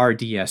your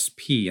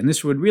RDSP, and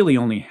this would really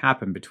only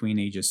happen between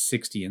ages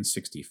 60 and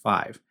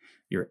 65.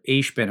 Your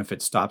AISH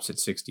benefit stops at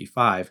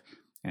 65,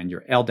 and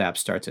your LDAP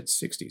starts at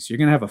 60. So you're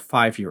going to have a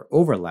 5-year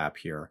overlap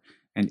here.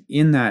 And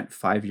in that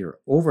 5-year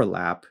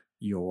overlap,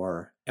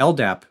 your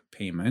LDAP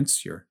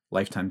payments, your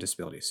lifetime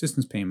disability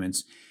assistance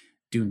payments,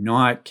 do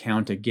not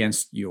count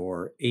against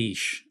your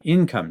AISH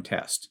income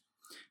test.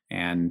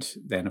 And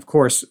then, of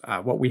course,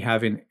 what we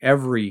have in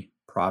every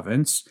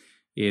province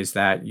is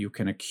that you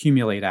can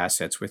accumulate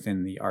assets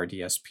within the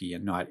RDSP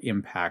and not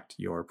impact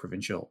your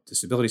provincial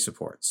disability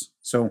supports.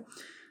 So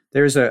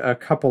there's a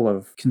couple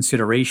of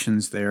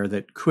considerations there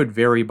that could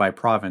vary by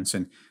province.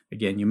 And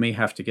again, you may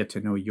have to get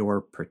to know your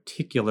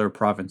particular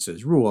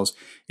province's rules.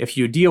 If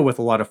you deal with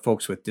a lot of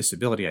folks with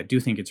disability, I do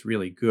think it's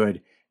really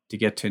good to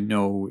get to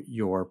know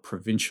your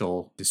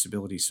provincial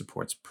disability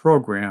supports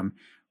program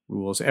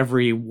rules.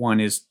 Everyone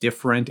is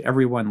different.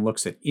 Everyone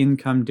looks at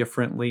income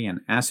differently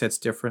and assets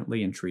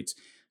differently and treats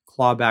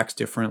clawbacks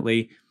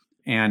differently.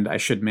 And I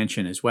should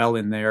mention as well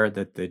in there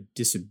that the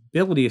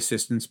disability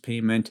assistance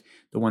payment,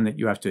 the one that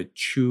you have to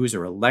choose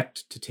or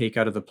elect to take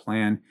out of the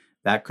plan,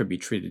 that could be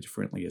treated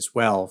differently as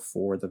well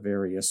for the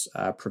various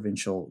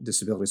provincial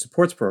disability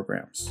supports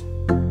programs.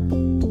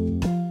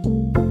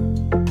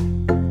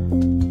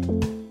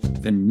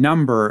 The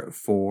number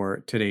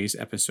for today's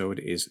episode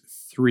is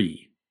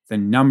 3. The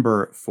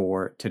number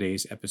for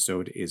today's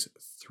episode is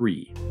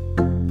 3.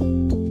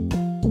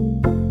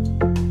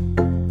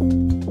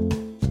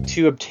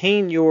 To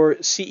obtain your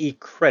CE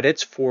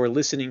credits for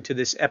listening to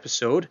this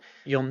episode,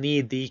 you'll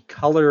need the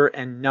color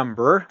and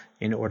number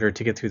in order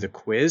to get through the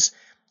quiz.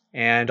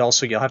 And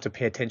also you'll have to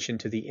pay attention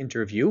to the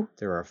interview.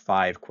 There are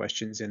 5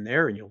 questions in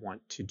there and you'll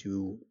want to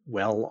do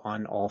well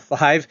on all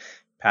 5.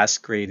 Pass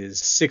grade is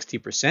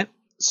 60%.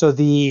 So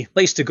the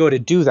place to go to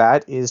do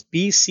that is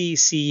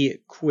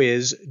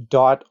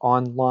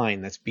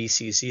bccquiz.online. That's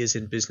BCC as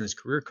in Business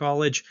Career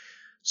College.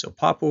 So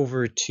pop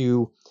over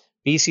to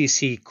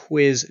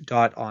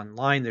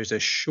bccquiz.online. There's a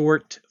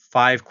short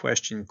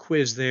 5-question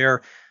quiz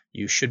there.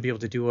 You should be able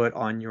to do it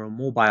on your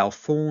mobile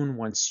phone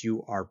once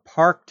you are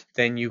parked.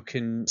 Then you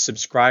can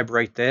subscribe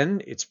right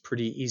then. It's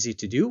pretty easy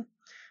to do.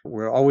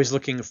 We're always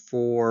looking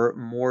for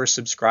more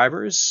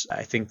subscribers.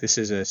 I think this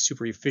is a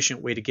super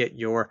efficient way to get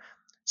your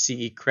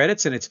CE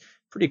credits, and it's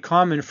pretty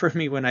common for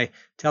me when I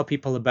tell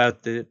people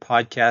about the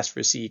podcast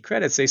for CE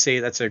credits. They say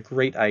that's a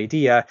great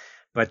idea,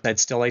 but I'd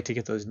still like to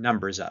get those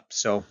numbers up.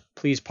 So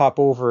please pop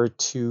over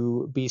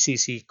to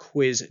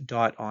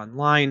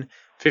bccquiz.online.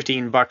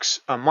 $15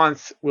 a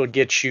month will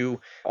get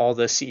you all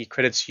the CE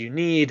credits you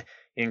need,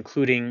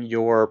 including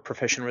your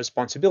professional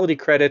responsibility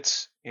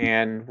credits.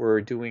 And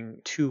we're doing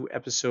 2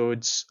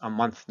 episodes a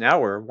month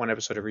now, or 1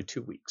 episode every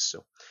 2 weeks.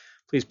 So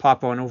please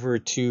pop on over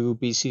to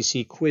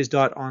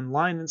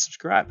bccquiz.online and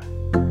subscribe.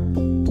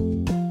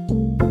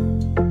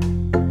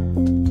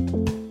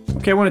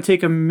 Okay, I want to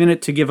take a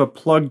minute to give a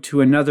plug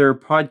to another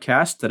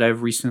podcast that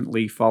I've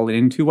recently fallen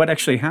into. What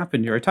actually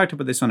happened here? I talked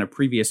about this on a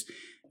previous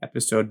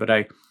episode, but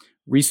I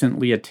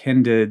recently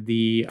attended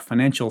the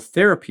Financial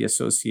Therapy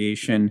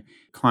Association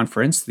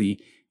conference, the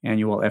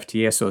annual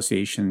FTA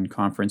Association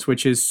conference,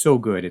 which is so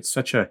good. It's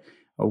such a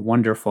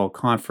wonderful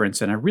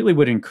conference, and I really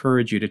would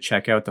encourage you to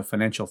check out the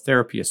Financial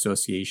Therapy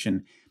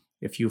Association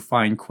if you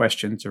find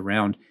questions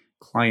around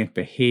client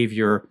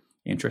behavior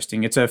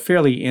interesting. It's a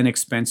fairly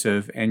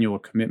inexpensive annual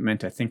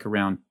commitment, I think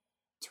around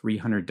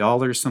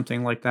 $300,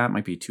 something like that,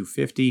 might be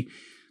 $250.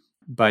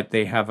 But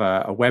they have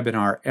a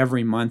webinar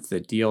every month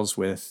that deals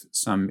with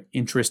some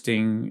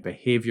interesting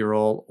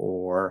behavioral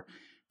or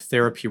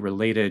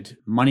therapy-related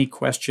money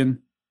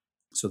question.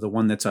 So the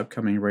one that's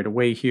upcoming right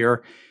away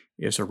here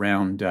is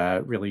around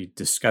really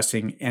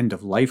discussing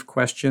end-of-life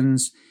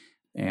questions.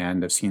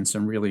 And I've seen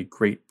some really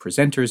great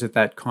presenters at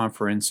that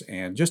conference,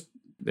 and just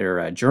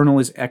their journal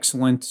is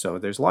excellent. So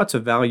there's lots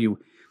of value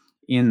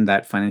in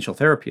that Financial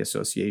Therapy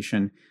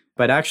Association.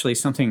 But actually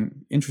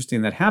something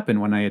interesting that happened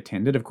when I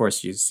attended, of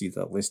course, you see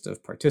the list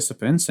of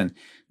participants, and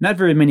not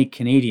very many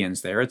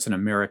Canadians there. It's an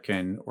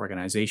American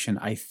organization.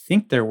 I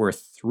think there were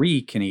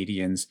 3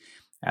 Canadians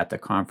at the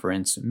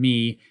conference,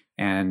 me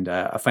and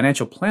a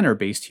financial planner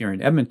based here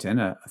in Edmonton,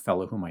 a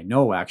fellow whom I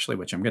know actually,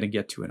 which I'm going to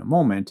get to in a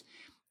moment,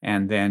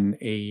 and then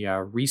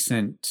a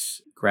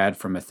recent grad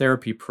from a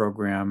therapy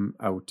program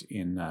out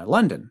in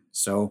London.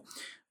 So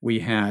we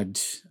had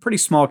a pretty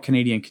small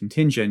Canadian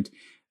contingent.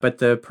 But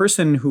the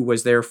person who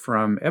was there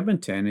from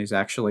Edmonton is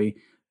actually a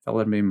fellow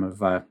by the name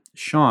of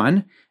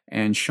Sean.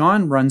 And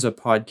Sean runs a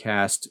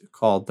podcast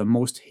called The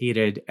Most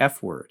Hated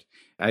F Word.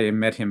 I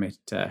met him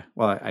at,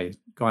 I'd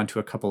gone to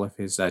a couple of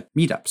his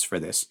meetups for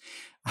this.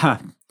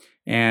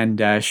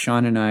 And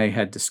Sean and I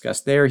had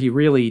discussed there. He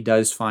really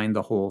does find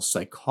the whole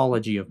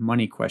psychology of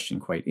money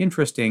question quite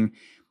interesting.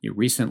 He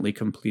recently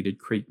completed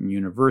Creighton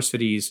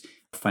University's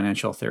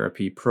financial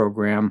therapy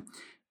program.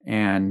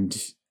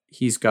 And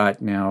he's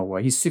got now,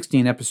 he's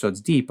 16 episodes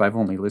deep. I've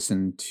only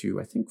listened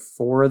to, I think,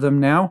 4 of them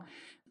now.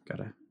 Got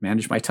to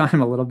manage my time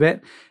a little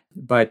bit.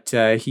 But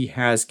he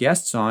has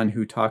guests on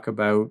who talk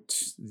about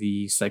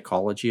the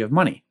psychology of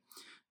money.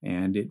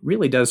 And it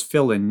really does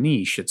fill a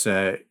niche. It's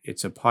a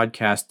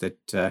podcast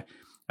that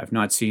I've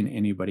not seen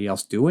anybody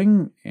else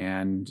doing.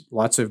 And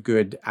lots of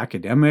good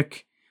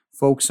academic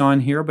folks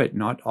on here, but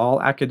not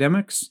all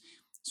academics.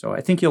 So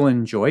I think you'll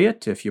enjoy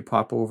it if you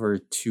pop over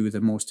to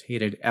The Most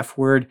Hated F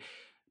Word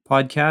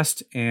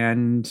podcast.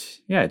 And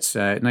yeah, it's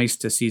nice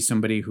to see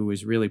somebody who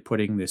is really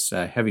putting this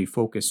heavy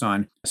focus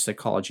on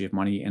psychology of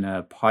money in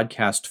a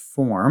podcast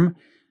form.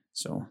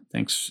 So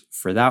thanks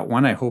for that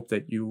one. I hope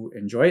that you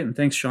enjoy it. And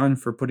thanks, Sean,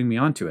 for putting me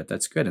onto it.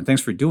 That's good. And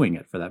thanks for doing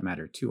it for that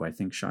matter, too. I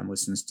think Sean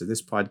listens to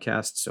this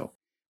podcast. So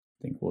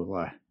I think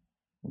we'll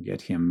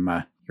get him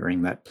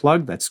hearing that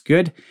plug. That's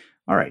good.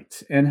 All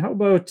right. And how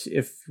about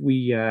if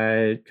we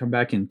come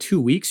back in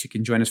 2 weeks? You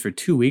can join us for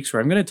 2 weeks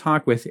where I'm going to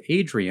talk with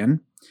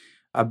Adrian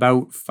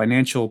about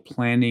financial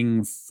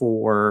planning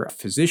for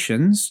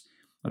physicians,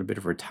 a little bit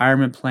of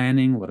retirement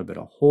planning, a little bit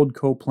of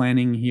holdco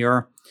planning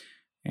here,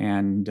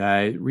 and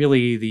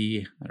really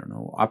the,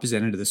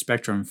 opposite end of the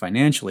spectrum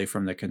financially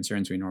from the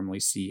concerns we normally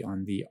see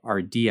on the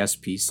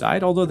RDSP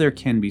side, although there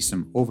can be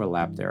some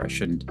overlap there. I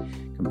shouldn't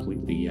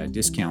completely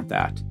discount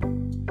that.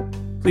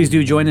 Please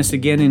do join us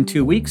again in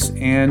 2 weeks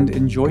and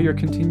enjoy your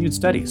continued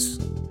studies.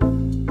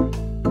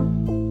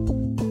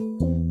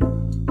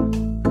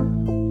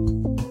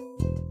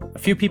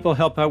 A few people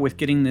help out with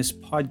getting this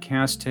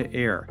podcast to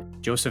air.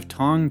 Joseph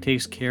Tong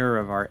takes care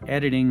of our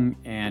editing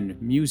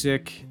and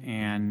music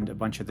and a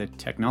bunch of the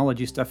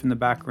technology stuff in the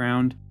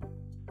background.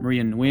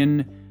 Maria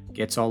Nguyen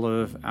gets all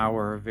of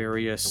our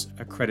various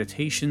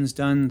accreditations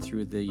done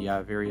through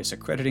the various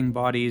accrediting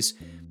bodies.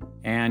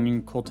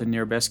 And Colton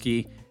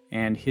Nierbeski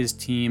and his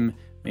team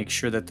make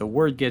sure that the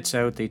word gets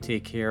out. They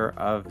take care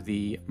of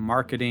the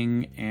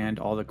marketing and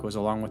all that goes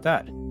along with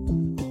that.